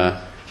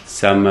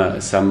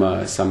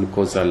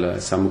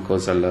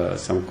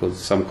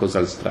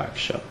causal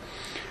structure.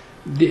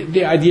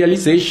 The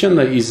idealization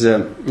is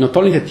not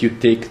only that you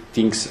take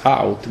things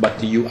out,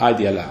 but you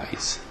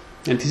idealize.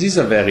 And this is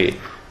a very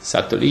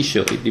subtle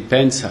issue. It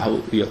depends how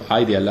you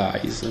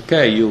idealize.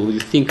 Okay, you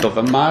think of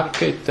a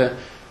market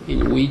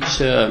in which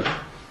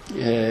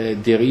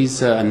there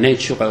is a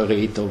natural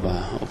rate of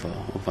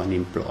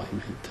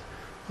unemployment.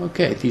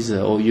 Okay, it is,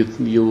 or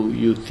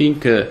you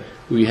think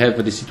we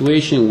have the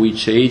situation in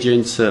which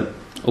agents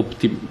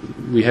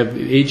we have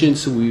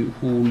agents who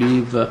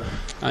live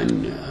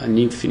an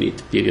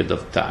infinite period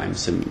of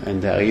times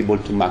and are able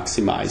to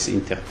maximize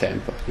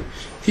intertemporally.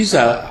 These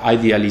are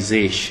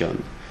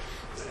idealization,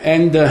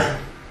 and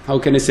how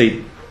can I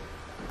say?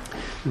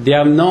 They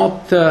are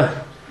not.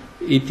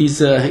 It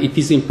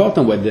is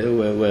important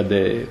where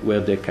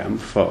they come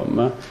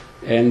from,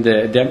 and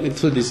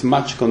so it is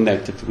much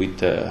connected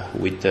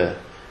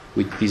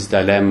with this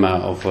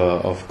dilemma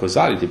of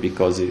causality,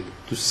 because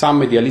to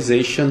some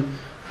idealization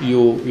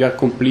you are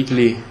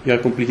completely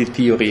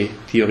theory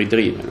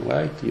driven,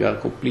 right? You are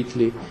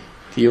completely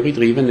theory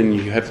driven, and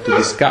you have to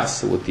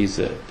discuss what is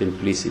the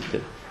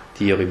implicit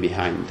theory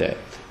behind that.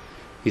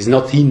 It's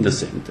not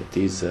innocent. It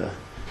is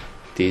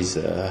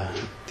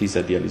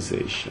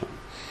idealization.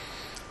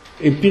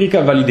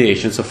 Empirical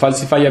validation, so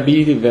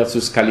falsifiability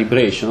versus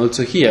calibration.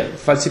 Also here,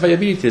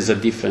 falsifiability is a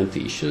different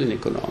issue in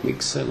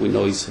economics. We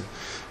know it's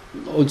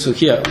also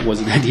here was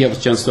the idea of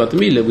John Stuart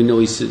Mill. We know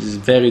it's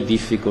very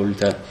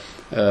difficult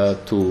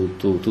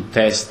to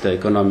test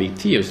economic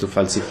theories, to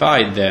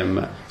falsify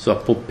them. So a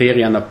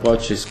Popperian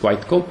approach is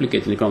quite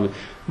complicated in economics.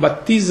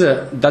 But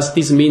does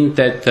this mean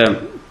that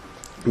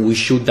we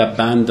should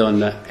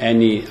abandon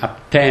any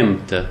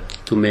attempt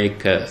to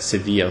make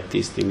severe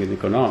testing in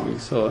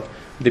economics? So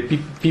the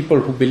people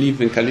who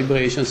believe in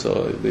calibration,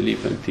 so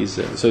believe in this,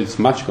 so it's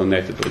much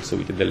connected also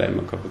with the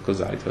dilemma of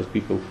causality. Because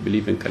people who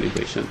believe in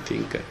calibration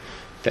think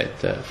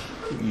that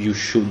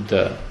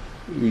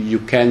you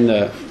can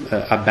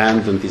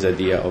abandon this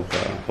idea of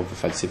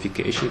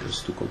falsification because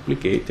it's too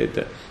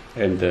complicated,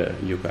 and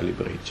you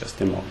calibrate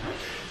just a model.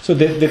 So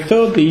the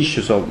third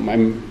issue, so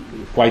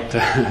I'm quite,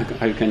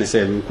 how can I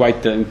say, I'm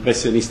quite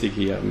impressionistic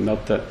here.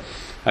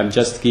 I'm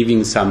just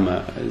giving some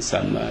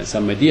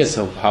ideas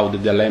of how the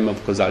dilemma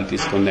of causality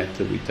is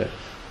connected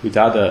with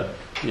other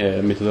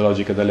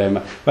methodological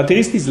dilemma. But there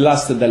is this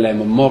last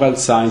dilemma: moral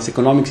science.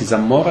 Economics is a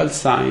moral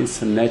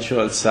science, a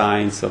natural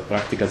science, or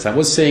practical science. I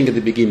was saying at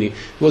the beginning,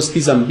 there was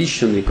this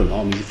ambition in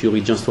economics. If you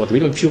read John Stuart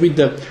Mill, if you read,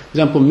 for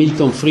example,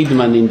 Milton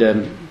Friedman in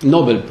the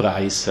Nobel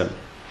Prize,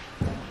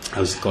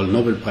 how's it called,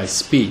 Nobel Prize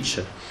speech,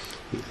 I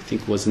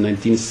think it was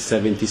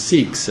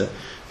 1976,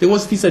 there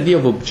was this idea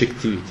of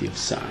objectivity of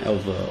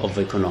science, of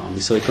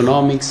economics. So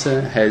economics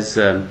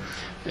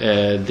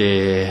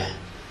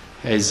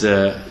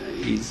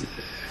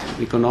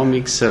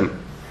economics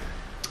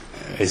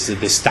has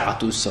the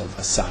status of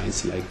a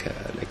science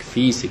like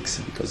physics,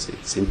 because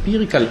it's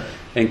empirical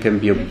and can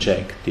be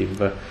objective.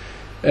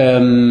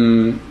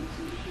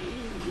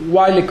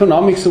 While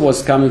economics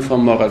was coming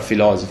from moral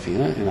philosophy,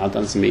 and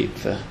Adam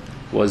Smith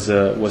was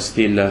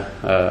still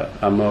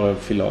a moral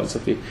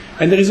philosophy.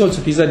 And there is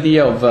also this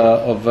idea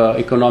of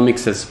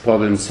economics as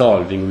problem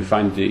solving. We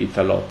find it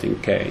a lot in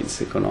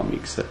Keynes.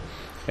 Economics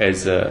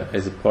as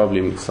a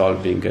problem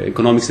solving.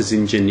 Economics as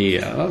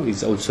engineer.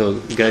 It's also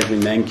Gregory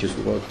Mencius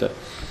wrote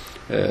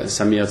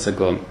some years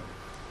ago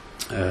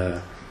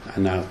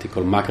an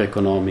article,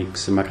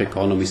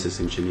 macroeconomics as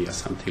engineer,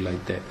 something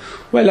like that.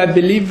 Well, I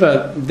believe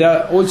there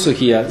are also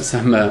here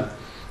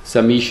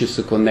some issues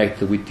to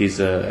connect with this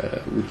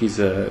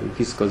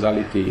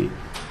causality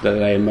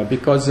dilemma,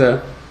 because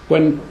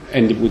and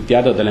with the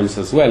other dilemmas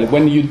as well,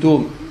 when you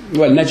do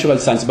natural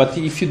science, but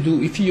if you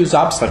use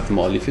abstract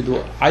models, if you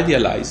do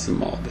idealized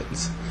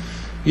models,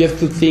 you have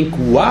to think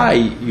why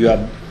you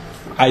are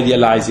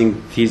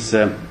idealizing this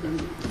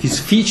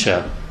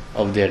feature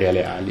of the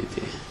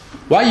reality.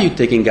 Why are you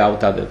taking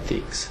out other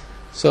things?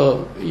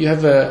 So you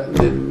have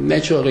the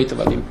natural rate of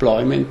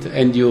unemployment,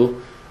 and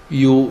you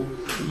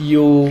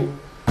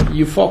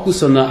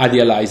focus on an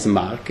idealized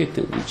market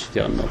in which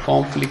there are no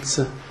conflicts,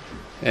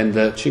 and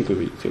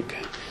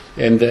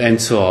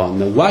and so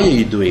on. Why are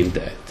you doing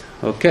that?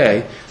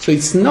 Okay, so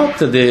it's not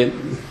the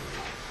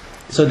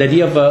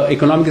idea of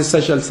economic and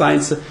social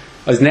science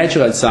as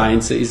natural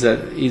science is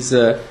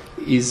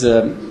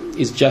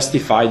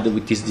justified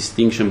with this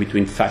distinction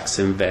between facts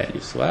and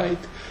values, right?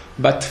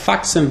 But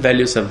facts and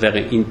values are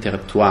very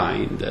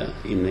intertwined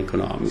in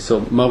economics. So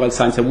moral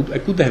science, I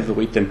could have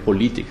written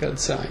political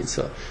science.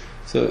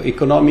 So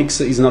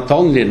economics is not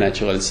only a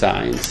natural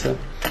science,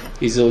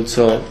 is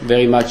also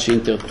very much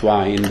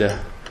intertwined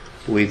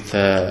with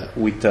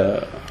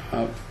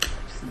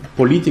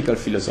political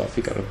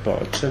philosophical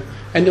approach,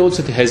 and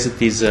also it has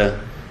this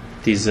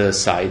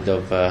side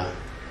of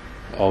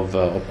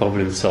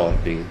problem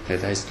solving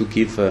that has to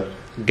give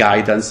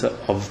guidance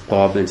of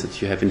problems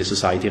that you have in the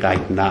society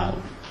right now.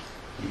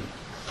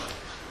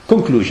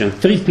 Conclusion: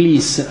 3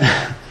 pleas.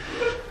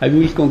 I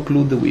will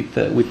conclude with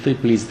 3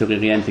 pleas to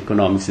reorient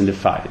economics in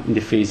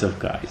the face of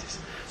crisis.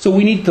 So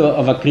we need to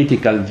have a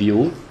critical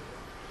view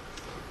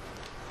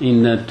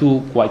in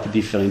 2 quite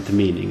different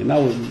meanings.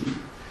 Now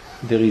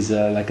there is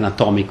like an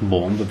atomic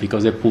bomb,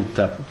 because I put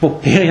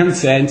Popperian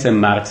sense and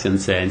Marxian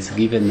sense,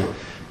 given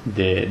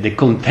the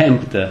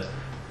contempt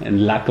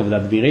and lack of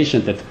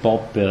admiration that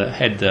Popper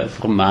had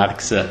from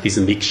Marx. This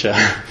mixture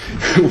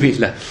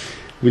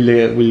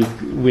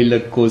will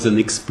cause an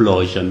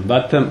explosion.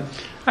 But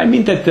I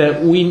mean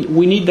that we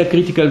need a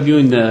critical view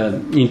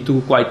in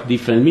 2 quite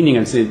different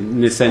meanings.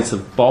 In the sense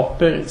of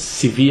Popper,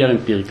 severe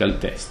empirical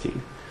testing.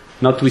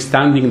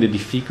 Notwithstanding the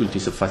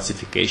difficulties of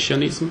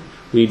falsificationism,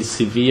 we need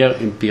severe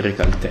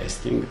empirical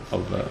testing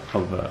of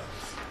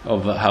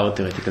our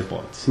theoretical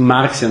points.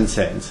 Marxian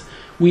sense,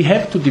 we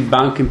have to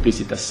debunk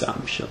implicit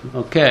assumption.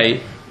 Okay,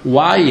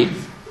 why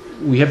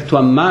we have to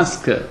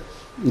unmask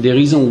the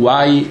reason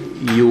why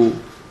you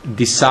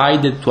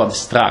decided to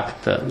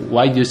abstract,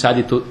 why you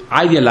decided to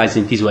idealize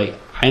in this way.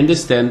 I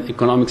understand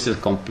economics is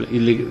complex.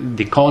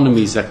 The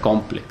economy is a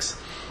complex.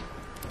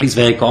 It's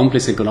very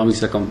complex,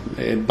 economics,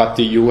 but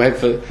you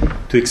have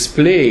to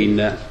explain,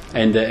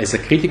 and as a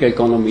critical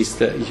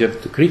economist, you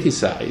have to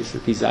criticize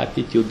this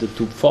attitude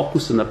to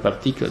focus on a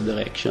particular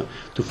direction,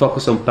 to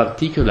focus on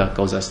particular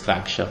causal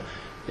structure,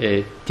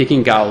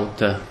 taking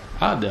out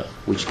other,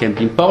 which can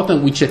be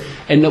important,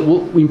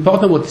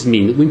 important what it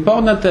means.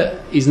 Important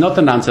is not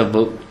an answer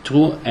of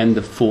true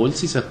and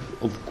false, it's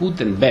of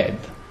good and bad,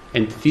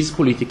 and this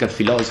political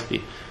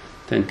philosophy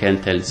then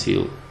can tell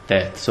you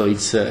that. So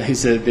it's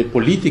the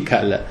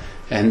political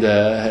and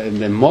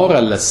the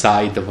moral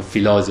side of a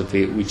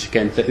philosophy, which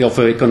can of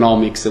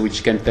economics,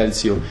 which can tell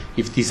you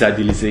if this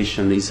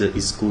idealization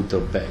is good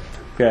or bad.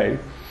 Okay,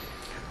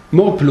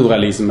 more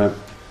pluralism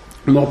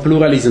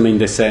in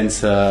the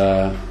sense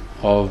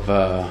of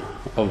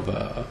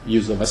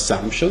use of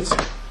assumptions.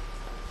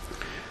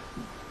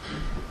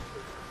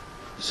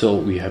 So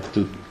we have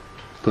to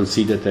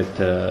consider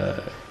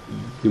that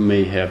you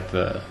may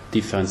have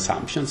different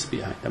assumptions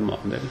behind a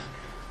model,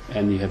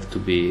 and you have to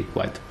be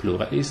quite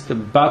pluralist.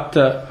 But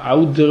I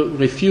would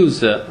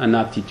refuse an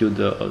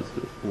attitude of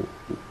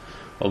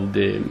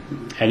the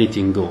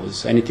anything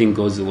goes. Anything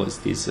goes was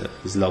this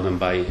slogan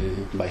by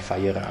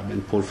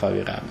Feyerabend, Paul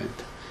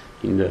Feyerabend,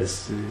 in the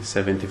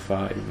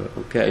 75.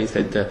 Okay,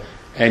 that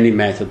any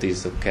method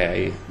is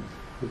okay.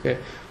 Okay.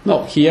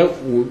 No, here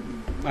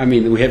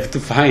we have to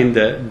find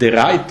the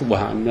right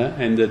one,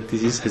 and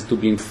this has to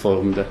be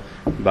informed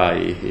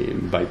by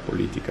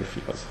political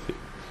philosophy.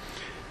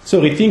 So,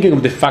 rethinking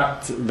of the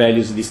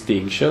fact-values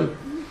distinction,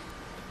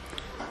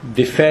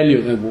 the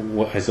failure,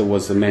 as I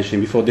was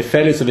mentioning before, the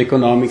failures of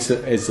economics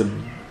as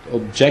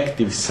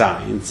objective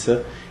science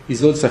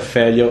is also a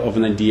failure of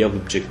an idea of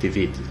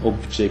objectivity.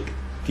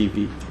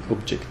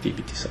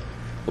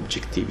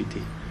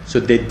 So,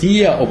 the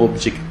idea of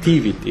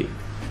objectivity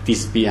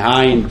is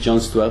behind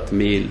John Stuart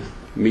Mill,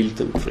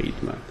 Milton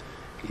Friedman,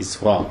 is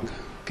wrong.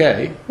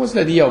 Okay? What's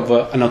the idea of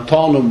an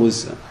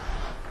autonomous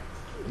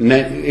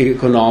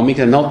economic,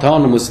 an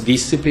autonomous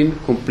discipline,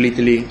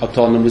 completely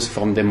autonomous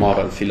from the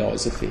moral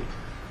philosophy?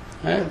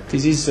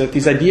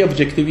 This idea of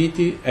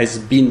objectivity has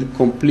been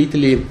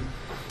completely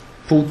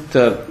put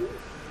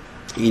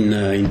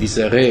in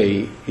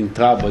disarray, in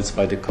troubles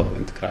by the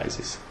current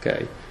crisis.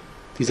 Okay?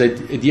 This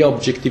idea of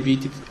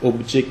objectivity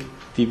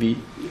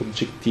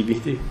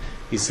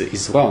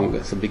is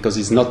wrong, so because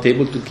it's not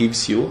able to give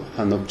you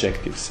an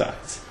objective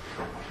science.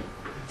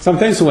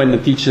 Sometimes when I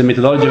teach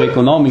methodological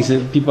economics,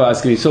 people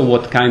ask me, so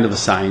what kind of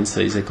science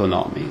is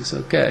economics?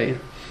 Okay.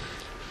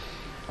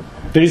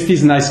 There is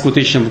this nice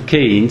quotation of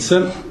Keynes,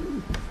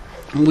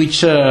 which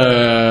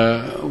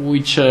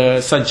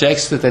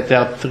suggests that there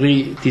are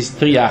these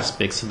three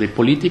aspects: the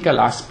political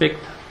aspect,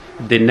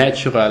 the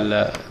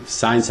natural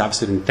science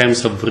aspect in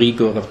terms of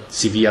rigor, of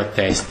severe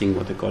testing,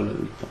 what they call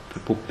the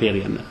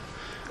Popperian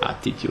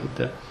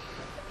attitude,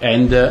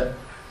 and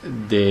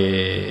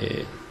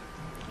the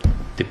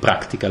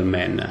practical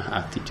man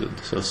attitude,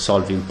 so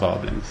solving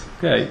problems.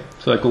 Okay,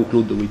 so I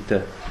conclude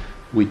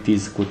with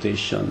this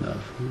quotation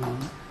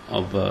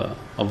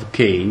of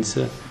Keynes.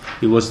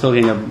 He was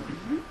talking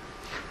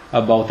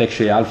about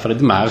actually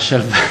Alfred Marshall,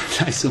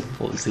 but I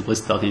suppose he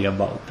was talking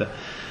about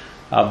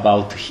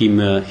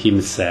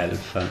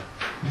himself.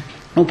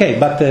 Okay,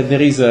 but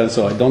there is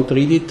so I don't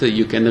read it.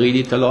 You can read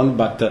it alone,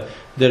 but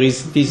there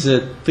is these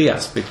three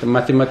aspects: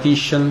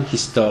 mathematician,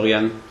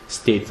 historian,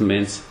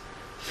 statements,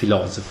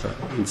 philosopher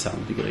in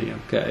some degree.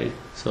 Okay,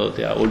 so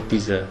there are all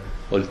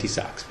these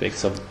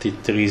aspects of the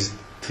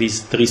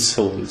three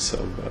souls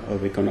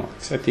of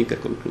economics. I think I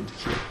conclude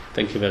here.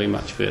 Thank you very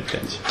much for your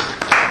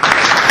attention.